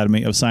National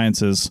Academy of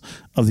Sciences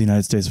of the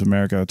United States of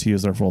America, to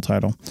use their full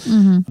title.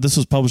 This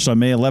was published on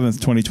May 11th,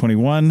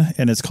 2021,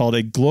 and it's called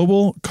A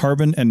Global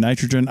Carbon and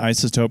Nitrogen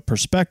Isotope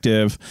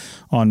Perspective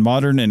on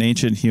Modern and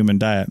Ancient Human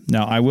Diet.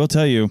 Now, I will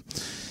tell you,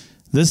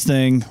 this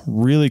thing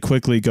really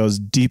quickly goes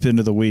deep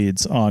into the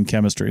weeds on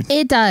chemistry.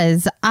 It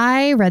does.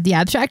 I read the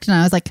abstract and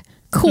I was like,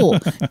 cool,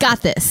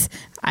 got this.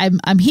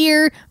 I'm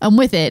here, I'm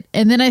with it.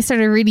 And then I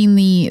started reading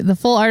the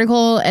full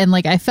article and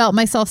like I felt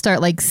myself start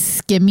like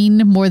skimming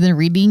more than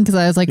reading because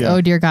I was like,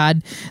 oh dear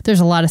God, there's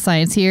a lot of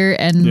science here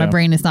and my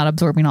brain is not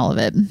absorbing all of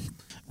it.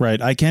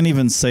 Right. I can't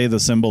even say the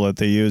symbol that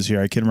they use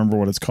here. I can't remember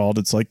what it's called.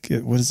 It's like,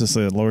 what is this,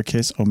 a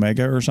lowercase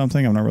omega or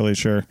something? I'm not really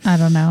sure. I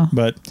don't know.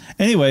 But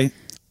anyway,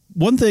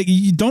 one thing,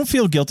 you don't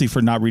feel guilty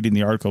for not reading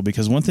the article,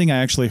 because one thing I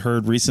actually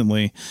heard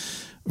recently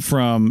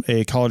from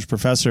a college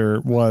professor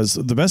was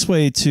the best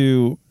way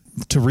to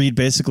read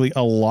basically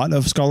a lot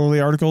of scholarly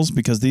articles,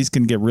 because these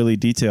can get really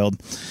detailed,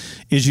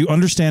 is you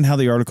understand how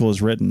the article is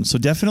written. So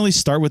definitely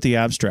start with the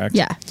abstract.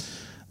 Yeah.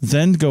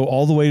 Then go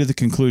all the way to the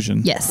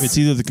conclusion. Yes. It's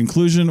either the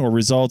conclusion or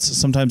results.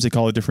 Sometimes they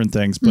call it different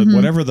things, but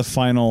whatever the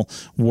final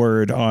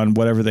word on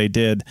whatever they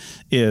did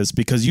is,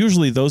 because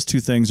usually those two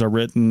things are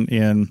written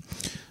in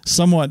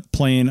somewhat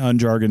plain,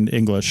 unjargoned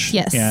English.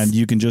 Yes. And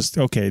you can just,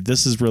 okay,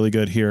 this is really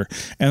good here.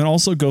 And then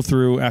also go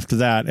through after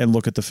that and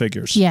look at the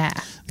figures. Yeah.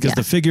 Because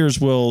the figures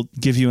will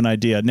give you an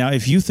idea. Now,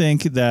 if you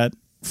think that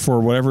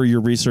for whatever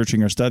you're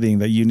researching or studying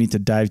that you need to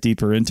dive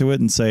deeper into it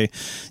and say,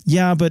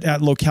 yeah, but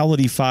at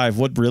locality 5,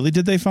 what really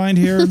did they find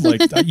here? Like,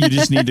 you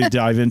just need to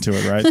dive into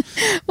it, right?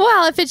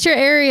 Well, if it's your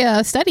area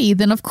of study,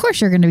 then of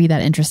course you're going to be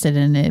that interested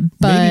in it.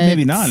 But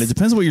maybe not. It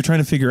depends on what you're trying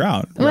to figure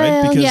out, right?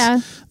 Well, because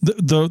yeah.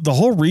 the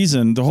whole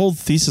reason, the whole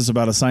thesis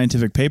about a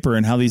scientific paper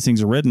and how these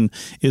things are written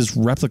is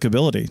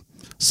replicability.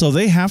 So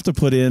they have to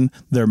put in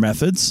their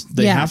methods.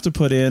 They have to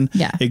put in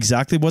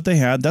exactly what they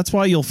had. That's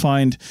why you'll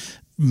find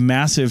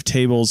massive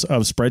tables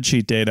of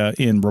spreadsheet data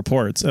in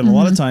reports. And a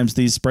lot of times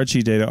these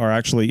spreadsheet data are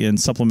actually in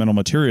supplemental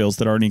materials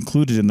that aren't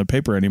included in the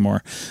paper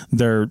anymore.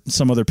 They're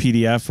some other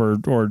PDF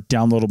or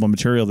downloadable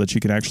material that you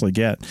can actually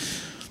get.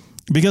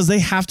 Because they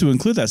have to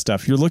include that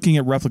stuff. You're looking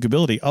at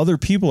replicability. Other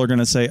people are going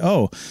to say,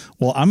 oh,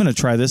 well, I'm going to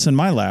try this in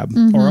my lab,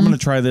 or I'm going to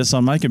try this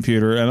on my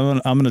computer,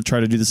 and I'm going to try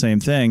to do the same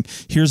thing.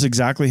 Here's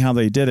exactly how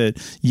they did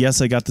it.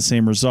 Yes, I got the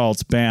same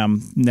results.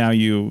 Bam. Now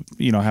you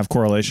have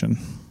correlation.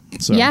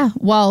 So. Yeah.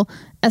 Well,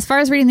 as far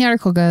as reading the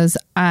article goes,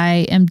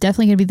 I am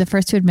definitely going to be the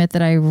first to admit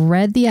that I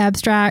read the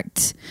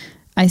abstract.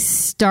 I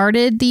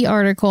started the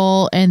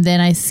article and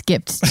then I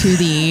skipped to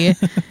the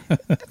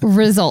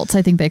results.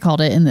 I think they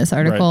called it in this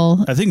article.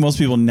 Right. I think most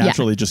people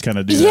naturally just kind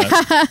of do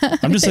that.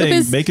 I'm just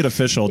saying, make it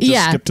official.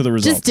 Just skip to the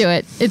results. Just do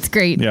it. It's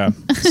great. Yeah.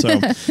 So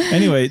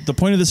anyway, the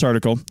point of this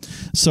article.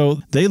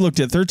 So they looked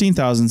at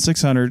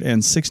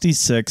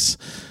 13,666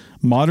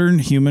 modern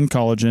human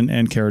collagen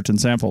and keratin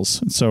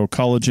samples. So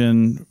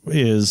collagen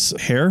is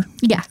hair.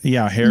 Yeah.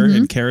 Yeah. Hair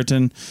and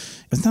keratin.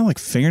 Isn't that like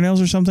fingernails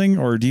or something?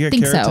 Or do you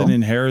get keratin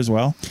in hair as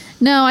well?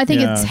 No, I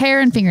think it's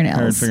hair and fingernails.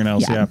 Hair and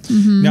fingernails, yeah.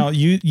 Now,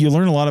 you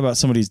learn a lot about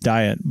somebody's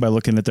diet by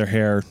looking at their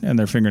hair and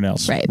their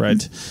fingernails, right?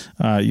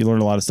 You learn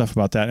a lot of stuff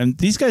about that. And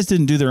these guys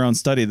didn't do their own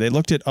study. They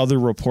looked at other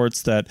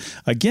reports that,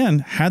 again,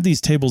 had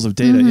these tables of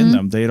data in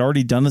them. They had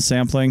already done the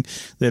sampling.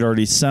 They'd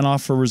already sent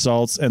off for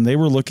results, and they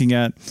were looking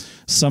at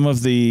some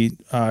of the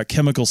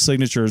chemical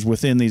signatures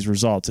within these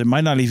results. It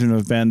might not even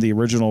have been the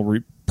original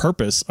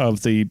purpose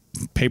of the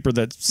paper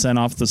that sent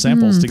off the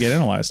samples to get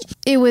analyzed.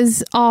 It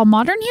was all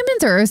modern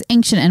humans, or it was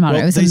ancient and modern?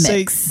 Well, it was a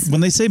mix.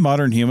 When they say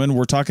modern human,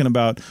 we're talking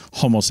about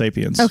Homo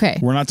sapiens. Okay.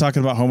 We're not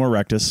talking about Homo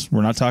erectus.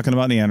 We're not talking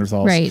about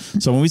Neanderthals. Right.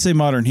 So when we say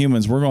modern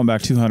humans, we're going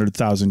back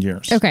 200,000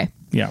 years. Okay.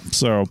 Yeah.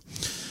 So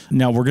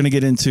now we're going to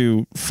get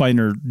into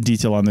finer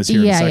detail on this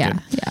here in a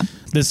second. Yeah.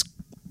 This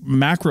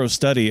macro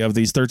study of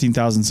these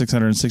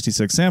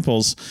 13,666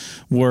 samples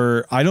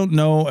were, I don't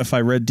know if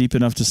I read deep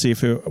enough to see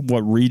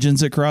what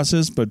regions it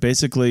crosses, but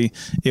basically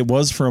it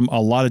was from a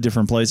lot of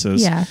different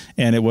places,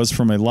 and it was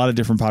from a lot of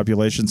different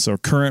populations. So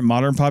current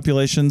modern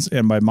populations,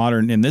 and by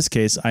modern in this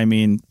case, I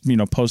mean,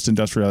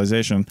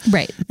 post-industrialization.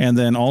 Right. And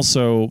then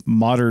also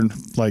modern,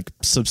 like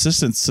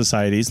subsistence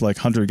societies, like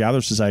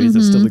hunter-gatherer societies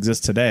that still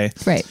exist today.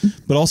 Right.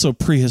 But also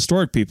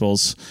prehistoric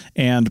peoples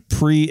and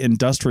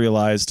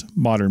pre-industrialized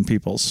modern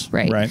peoples.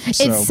 Right.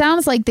 It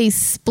sounds like they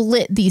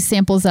split these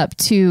samples up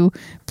to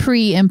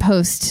pre and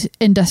post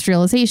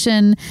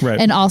industrialization,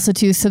 and also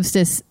to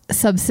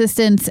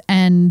subsistence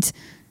and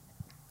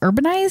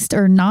urbanized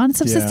or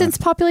non-subsistence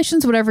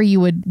populations, whatever you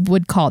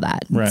would call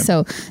that. Right.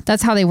 So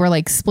that's how they were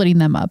like splitting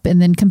them up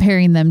and then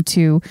comparing them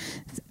to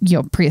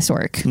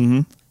prehistoric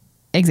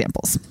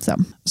examples.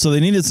 So they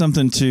needed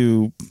something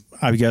to,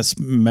 I guess,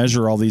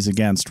 measure all these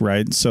against,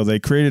 right? So they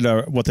created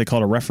what they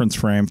called a reference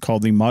frame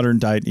called the modern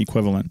diet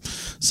equivalent.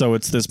 So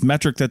it's this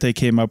metric that they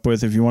came up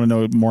with. If you want to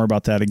know more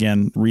about that,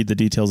 again, read the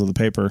details of the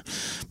paper.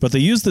 But they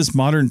used this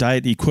modern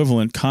diet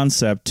equivalent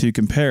concept to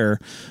compare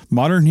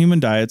modern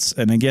human diets.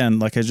 And again,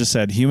 like I just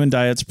said, human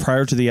diets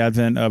prior to the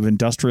advent of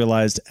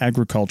industrialized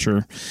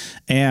agriculture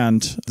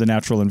and the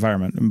natural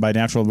environment. And by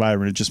natural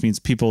environment, it just means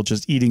people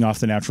just eating off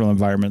the natural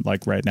environment,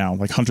 like right now,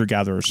 like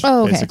hunter-gatherers,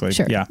 basically.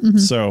 Sure. Yeah.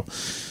 So...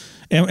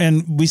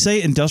 And we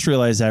say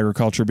industrialized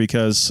agriculture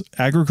because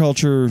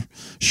agriculture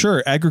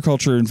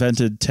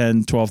invented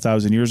 10,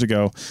 12,000 years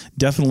ago,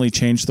 definitely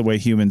changed the way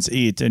humans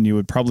eat. And you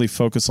would probably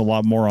focus a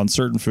lot more on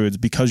certain foods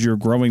because you're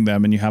growing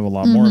them and you have a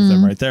lot more of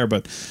them right there.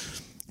 But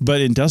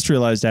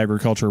industrialized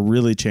agriculture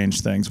really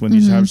changed things when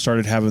you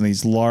started having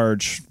these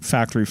large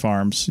factory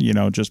farms,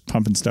 just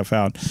pumping stuff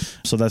out.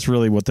 So that's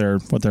really what their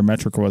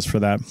metric was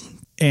for that.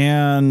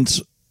 And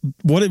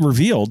what it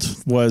revealed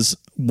was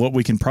what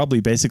we can probably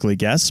basically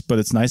guess, but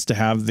it's nice to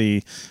have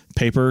the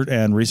paper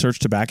and research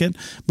to back it.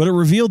 But it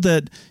revealed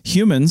that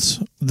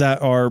humans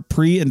that are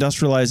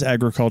pre-industrialized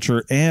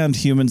agriculture and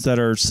humans that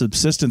are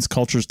subsistence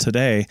cultures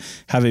today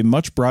have a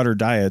much broader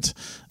diet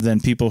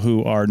than people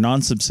who are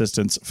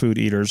non-subsistence food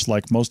eaters,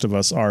 like most of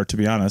us are, to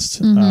be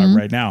honest,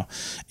 right now.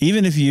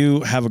 Even if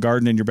you have a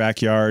garden in your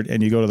backyard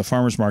and you go to the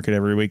farmer's market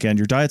every weekend,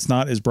 your diet's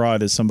not as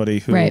broad as somebody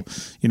who,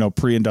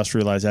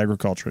 pre-industrialized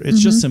agriculture. It's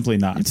just simply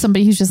not.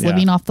 Somebody who's just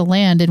living off the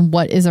land and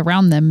what is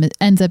around them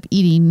ends up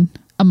eating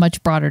a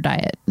much broader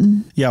diet.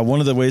 Yeah, one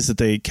of the ways that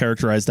they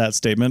characterize that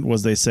statement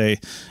was they say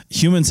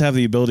humans have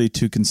the ability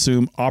to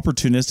consume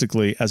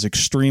opportunistically as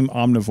extreme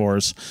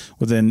omnivores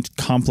within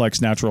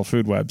complex natural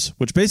food webs,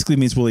 which basically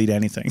means we'll eat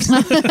anything.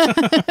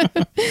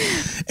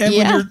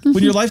 And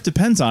when your life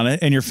depends on it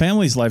and your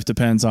family's life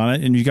depends on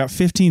it and you got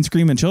 15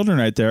 screaming children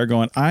right there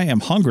going, I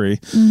am hungry,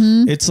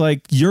 it's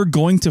like you're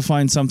going to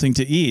find something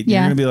to eat.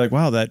 You're going to be like,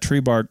 wow, that tree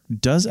bark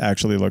does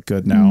actually look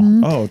good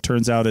now. Oh,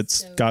 turns out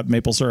it's got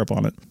maple syrup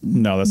on it.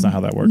 No, that's not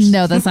how that works.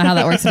 No, that's not how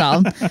that works at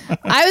all.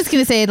 I was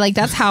going to say, like,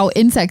 that's how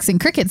insects and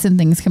crickets and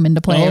things come into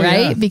play,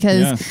 right? Yeah.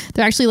 Because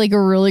they're actually like a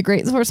really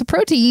great source of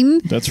protein.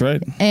 That's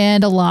right.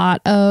 And a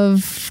lot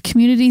of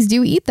communities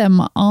do eat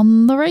them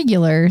on the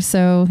regular.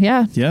 So,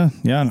 yeah. Yeah.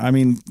 I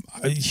mean,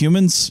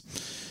 humans,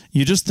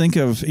 you just think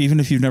of, even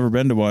if you've never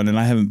been to one, and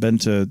I haven't been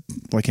to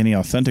like any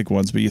authentic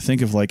ones, but you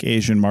think of like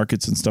Asian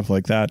markets and stuff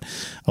like that,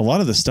 a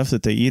lot of the stuff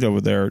that they eat over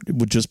there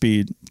would just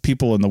be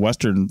people in the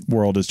Western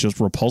world is just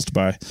repulsed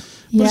by.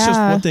 But it's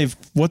just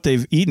what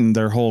they've eaten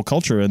their whole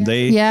culture, and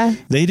they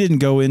didn't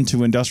go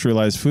into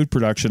industrialized food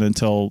production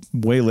until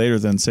way later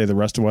than say the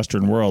rest of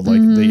Western world,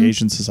 like the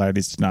Asian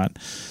societies did not.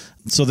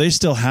 So they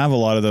still have a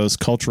lot of those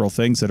cultural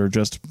things that are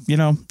just,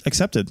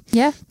 accepted.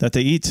 Yeah. That they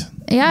eat.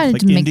 Yeah.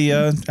 Like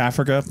India,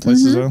 Africa,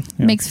 places.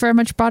 Makes for a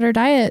much broader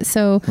diet.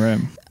 So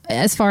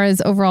as far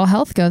as overall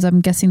health goes,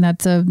 I'm guessing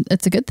it's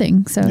a good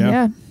thing. So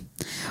yeah.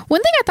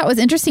 One thing I thought was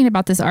interesting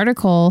about this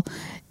article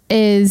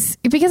is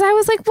because I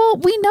was like, well,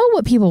 we know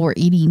what people were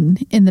eating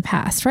in the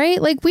past, right?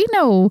 Like we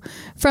know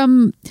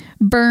from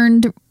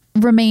burned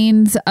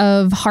remains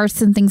of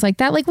hearths and things like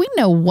that. Like we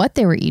know what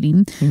they were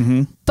eating.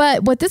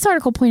 But what this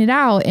article pointed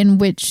out, and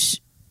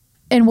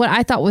what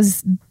I thought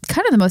was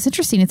kind of the most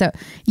interesting, is that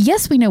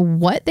yes, we know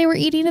what they were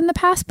eating in the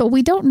past, but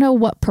we don't know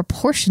what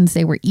proportions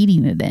they were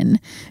eating it in.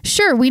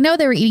 Sure, we know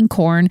they were eating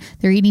corn,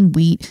 they were eating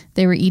wheat,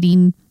 they were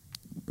eating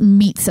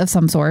meats of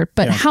some sort,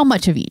 but how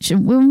much of each?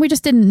 We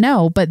just didn't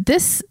know. But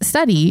this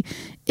study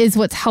is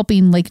what's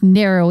helping like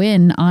narrow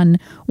in on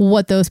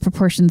what those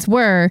proportions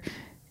were,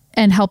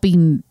 and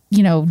helping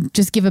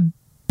just give a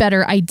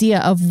better idea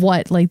of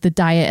what like the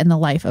diet and the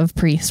life of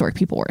prehistoric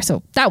people were.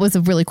 So that was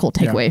a really cool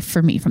takeaway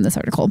for me from this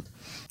article.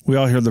 We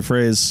all hear the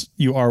phrase,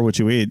 you are what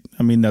you eat.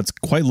 I mean, that's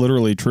quite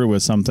literally true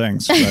with some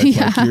things. Right?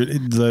 Like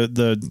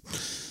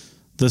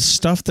the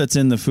stuff that's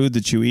in the food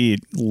that you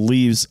eat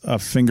leaves a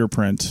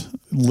fingerprint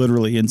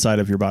literally inside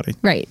of your body.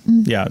 Right.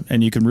 Yeah.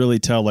 And you can really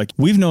tell, like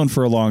we've known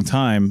for a long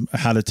time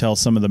how to tell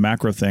some of the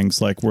macro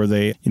things, like were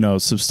they,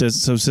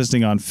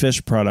 subsisting on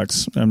fish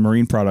products and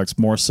marine products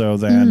more so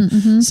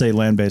than say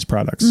land-based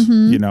products,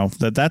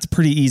 that's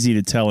pretty easy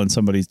to tell in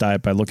somebody's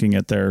diet by looking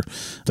at their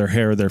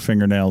hair, their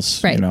fingernails,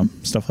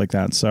 stuff like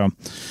that. So,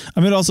 I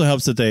mean, it also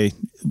helps that they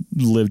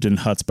lived in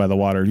huts by the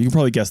water. You can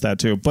probably guess that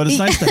too, but it's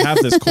nice to have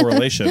this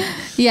correlation.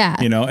 Yeah.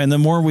 And the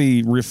more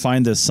we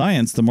refine this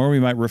science, the more we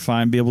might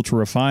be able to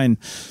refine,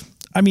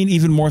 I mean,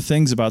 even more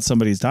things about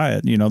somebody's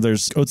diet.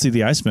 There's Otzi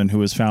the Iceman, who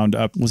was found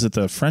up, was it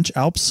the French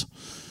Alps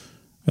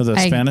or the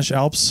Spanish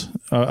Alps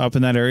up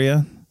in that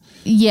area?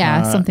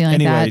 Yeah, something like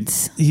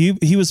that.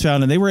 He was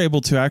found, and they were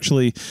able to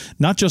actually,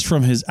 not just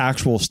from his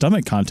actual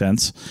stomach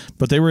contents,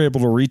 but they were able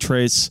to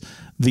retrace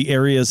the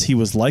areas he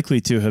was likely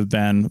to have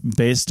been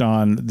based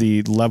on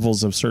the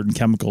levels of certain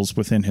chemicals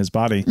within his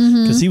body,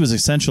 because he was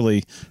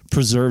essentially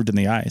preserved in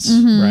the ice,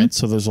 right?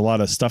 So there's a lot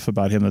of stuff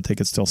about him that they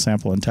could still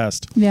sample and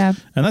test. Yeah.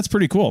 And that's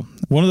pretty cool.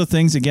 One of the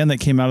things, again, that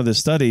came out of this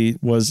study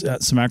was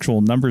some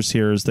actual numbers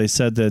here. Is they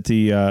said that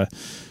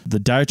the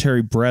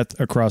dietary breadth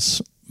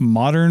across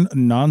modern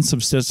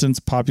non-subsistence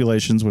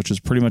populations, which is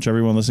pretty much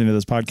everyone listening to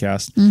this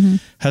podcast,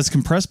 has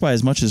compressed by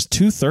as much as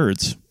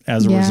 2/3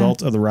 as a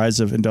result of the rise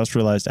of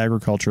industrialized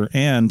agriculture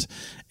and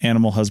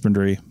animal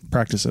husbandry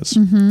practices,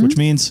 which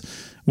means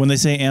when they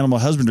say animal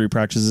husbandry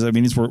practices, it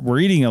means we're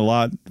eating a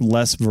lot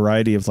less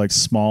variety of like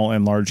small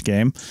and large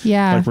game.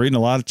 Yeah. Like we're eating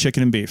a lot of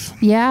chicken and beef.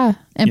 Yeah.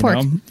 And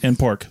pork. And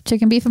pork.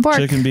 Chicken, beef, and pork.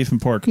 Chicken, beef,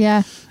 and pork.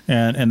 Yeah.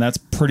 And that's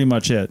pretty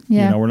much it.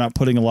 Yeah. We're not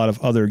putting a lot of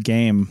other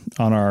game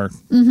on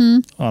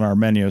our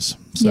menus.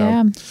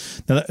 So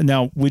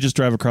now we just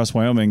drive across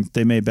Wyoming.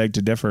 They may beg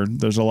to differ.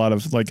 There's a lot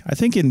of like, I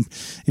think it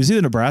was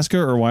either Nebraska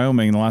or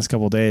Wyoming in the last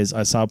couple of days,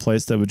 I saw a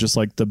place that was just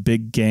like the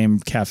Big Game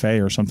Cafe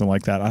or something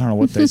like that. I don't know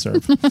what they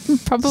serve.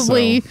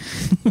 Probably.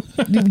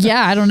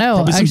 Yeah, I don't know.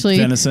 Probably actually,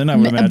 some venison, I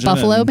would imagine.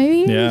 Buffalo,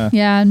 maybe? Yeah.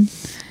 Yeah.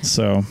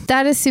 So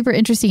that is super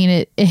interesting.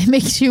 It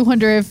makes you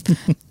wonder if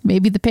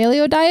maybe the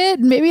paleo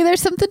diet, maybe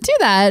there's something to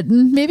that.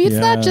 Maybe it's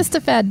not just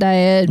a fad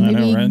diet.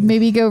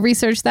 Maybe go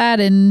research that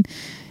and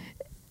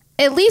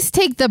at least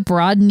take the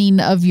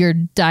broadening of your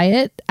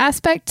diet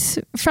aspect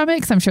from it,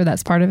 because I'm sure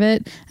that's part of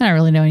it. I don't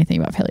really know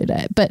anything about paleo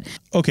diet, but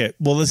okay.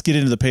 Well, let's get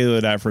into the paleo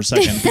diet for a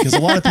second, because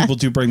a lot of people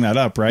do bring that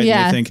up, right?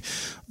 Yeah. And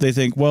they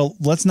think, well,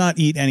 let's not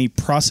eat any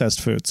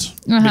processed foods,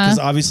 because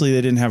obviously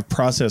they didn't have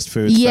processed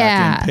foods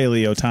back in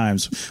paleo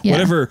times. Yeah.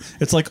 Whatever,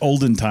 it's like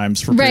olden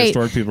times for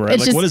prehistoric people, right?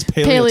 It's like, what does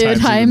paleo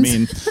times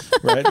even mean,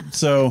 right?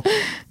 So,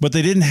 but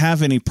they didn't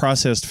have any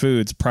processed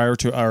foods prior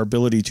to our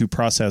ability to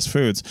process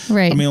foods.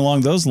 Right. I mean,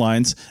 along those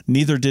lines,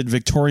 neither did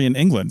Victorian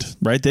England,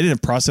 right? They didn't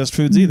have processed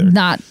foods either.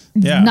 Not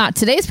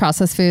today's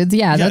processed foods.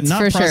 Yeah, that's for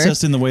sure. Not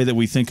processed in the way that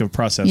we think of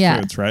processed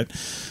foods, right?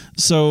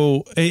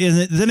 So,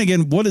 and then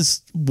again, what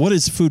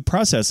is food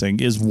processing?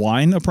 Is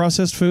wine a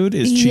processed food?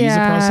 Is cheese a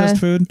processed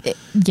food?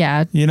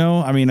 Yeah.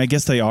 I mean, I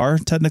guess they are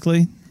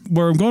technically.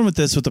 Where I'm going with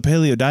this with the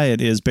paleo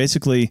diet is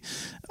basically,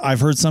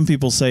 I've heard some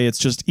people say it's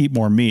just eat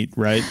more meat,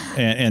 right?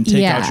 And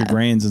take out your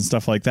grains and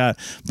stuff like that.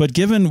 But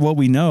given what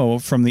we know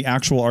from the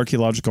actual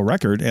archaeological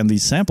record and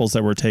these samples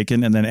that were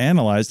taken and then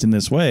analyzed in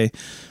this way,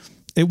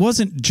 it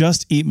wasn't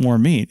just eat more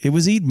meat. It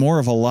was eat more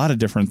of a lot of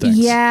different things.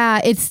 Yeah,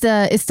 it's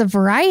the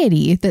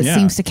variety that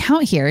seems to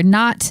count here.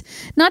 Not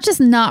just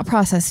not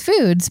processed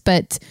foods,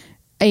 but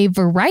a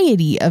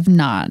variety of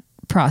not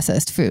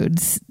processed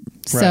foods.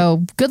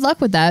 So good luck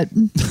with that.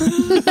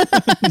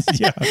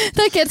 Yeah.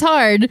 That gets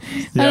hard.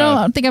 Yeah. I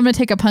don't think I'm going to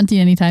take up hunting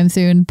anytime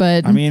soon,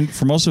 but I mean,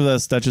 for most of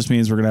us, that just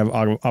means we're going to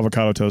have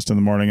avocado toast in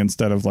the morning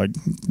instead of I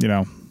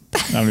don't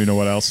even know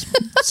what else.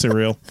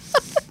 Cereal.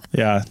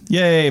 Yeah.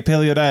 Yay,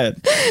 paleo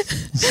diet.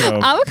 So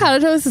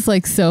avocado toast is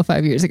like so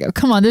 5 years ago.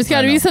 Come on, there's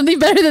got to be something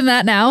better than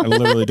that now. I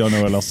literally don't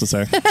know what else to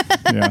say.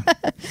 Yeah.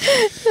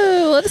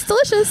 Well, it's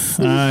delicious.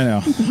 I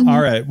know.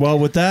 All right. Well,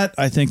 with that,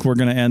 I think we're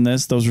going to end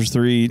this. Those were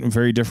 3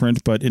 very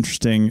different but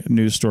interesting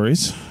news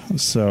stories.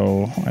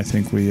 So I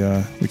think we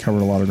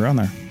covered a lot of ground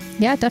there.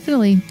 Yeah,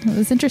 definitely. It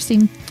was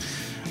interesting.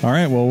 All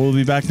right. Well, we'll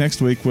be back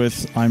next week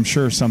with, I'm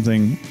sure,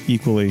 something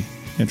equally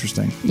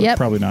interesting. Yep.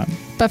 Probably not.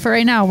 But for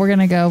right now, we're going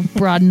to go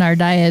broaden our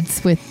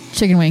diets with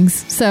chicken wings.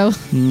 So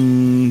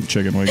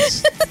chicken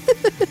wings.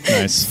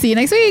 Nice. See you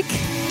next week.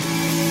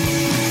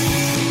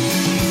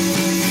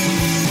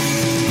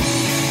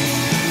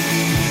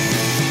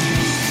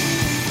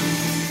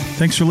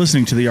 Thanks for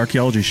listening to The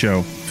Archaeology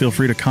Show. Feel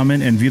free to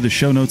comment and view the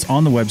show notes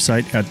on the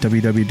website at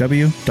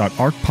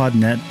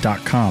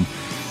www.arcpodnet.com.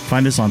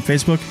 Find us on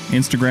Facebook,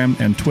 Instagram,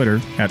 and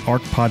Twitter at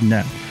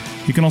ArcPodNet.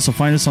 You can also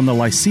find us on the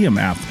Lyceum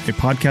app, a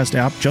podcast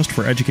app just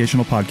for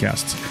educational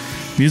podcasts.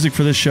 Music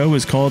for this show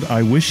is called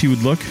I Wish You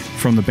Would Look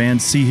from the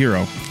band Sea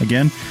Hero.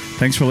 Again,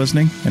 thanks for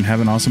listening and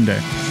have an awesome day.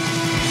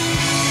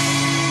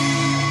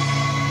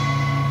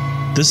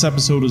 This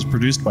episode was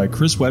produced by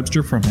Chris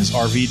Webster from his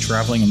RV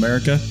Traveling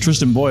America,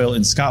 Tristan Boyle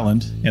in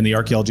Scotland, and the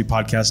Archaeology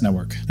Podcast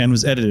Network, and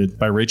was edited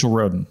by Rachel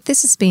Roden.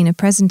 This has been a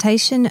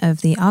presentation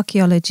of the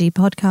Archaeology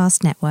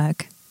Podcast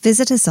Network.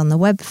 Visit us on the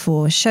web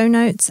for show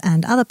notes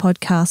and other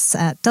podcasts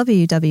at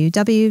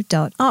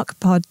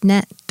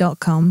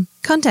www.arcpodnet.com.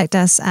 Contact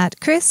us at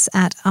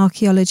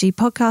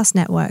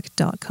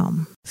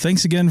chris@archaeologypodcastnetwork.com.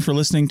 Thanks again for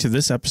listening to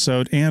this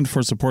episode and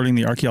for supporting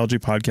the Archaeology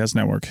Podcast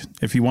Network.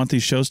 If you want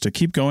these shows to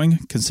keep going,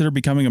 consider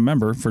becoming a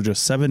member for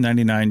just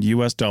 $7.99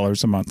 US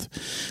a month.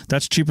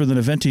 That's cheaper than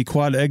a venti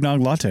quad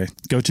eggnog latte.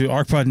 Go to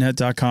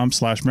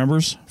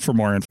arcpodnet.com/members for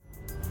more info.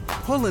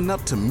 Pulling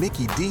up to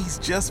Mickey D's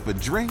just for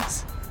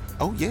drinks?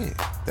 Oh yeah,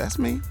 that's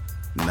me.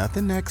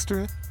 Nothing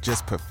extra,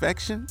 just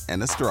perfection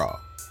and a straw.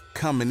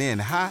 Coming in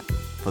hot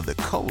for the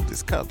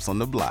coldest cups on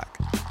the block.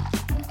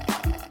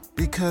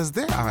 Because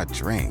there are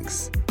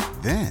drinks.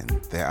 Then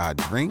there are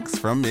drinks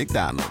from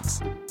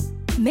McDonald's.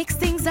 Mix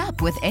things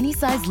up with any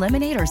size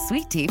lemonade or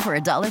sweet tea for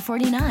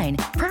 $1.49.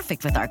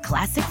 Perfect with our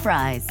classic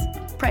fries.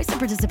 Price and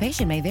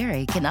participation may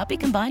vary. Cannot be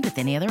combined with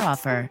any other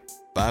offer.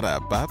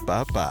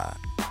 Ba-da-ba-ba-ba.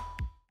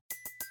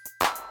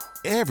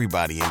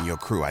 Everybody in your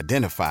crew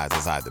identifies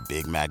as either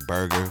Big Mac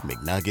Burger,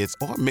 McNuggets,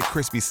 or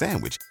McCrispy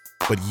Sandwich.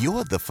 But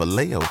you're the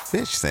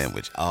Filet-O-Fish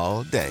Sandwich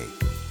all day.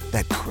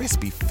 That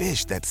crispy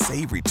fish, that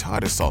savory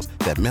tartar sauce,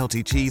 that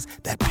melty cheese,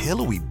 that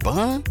pillowy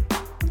bun.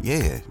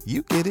 Yeah,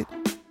 you get it.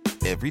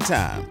 Every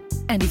time.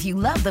 And if you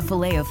love the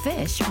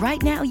Filet-O-Fish,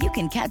 right now you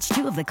can catch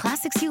 2 of the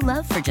classics you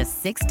love for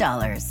just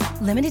 $6.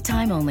 Limited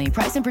time only.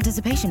 Price and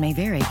participation may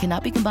vary.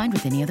 Cannot be combined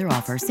with any other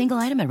offer. Single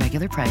item at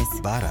regular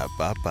price.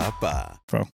 Ba-da-ba-ba-ba.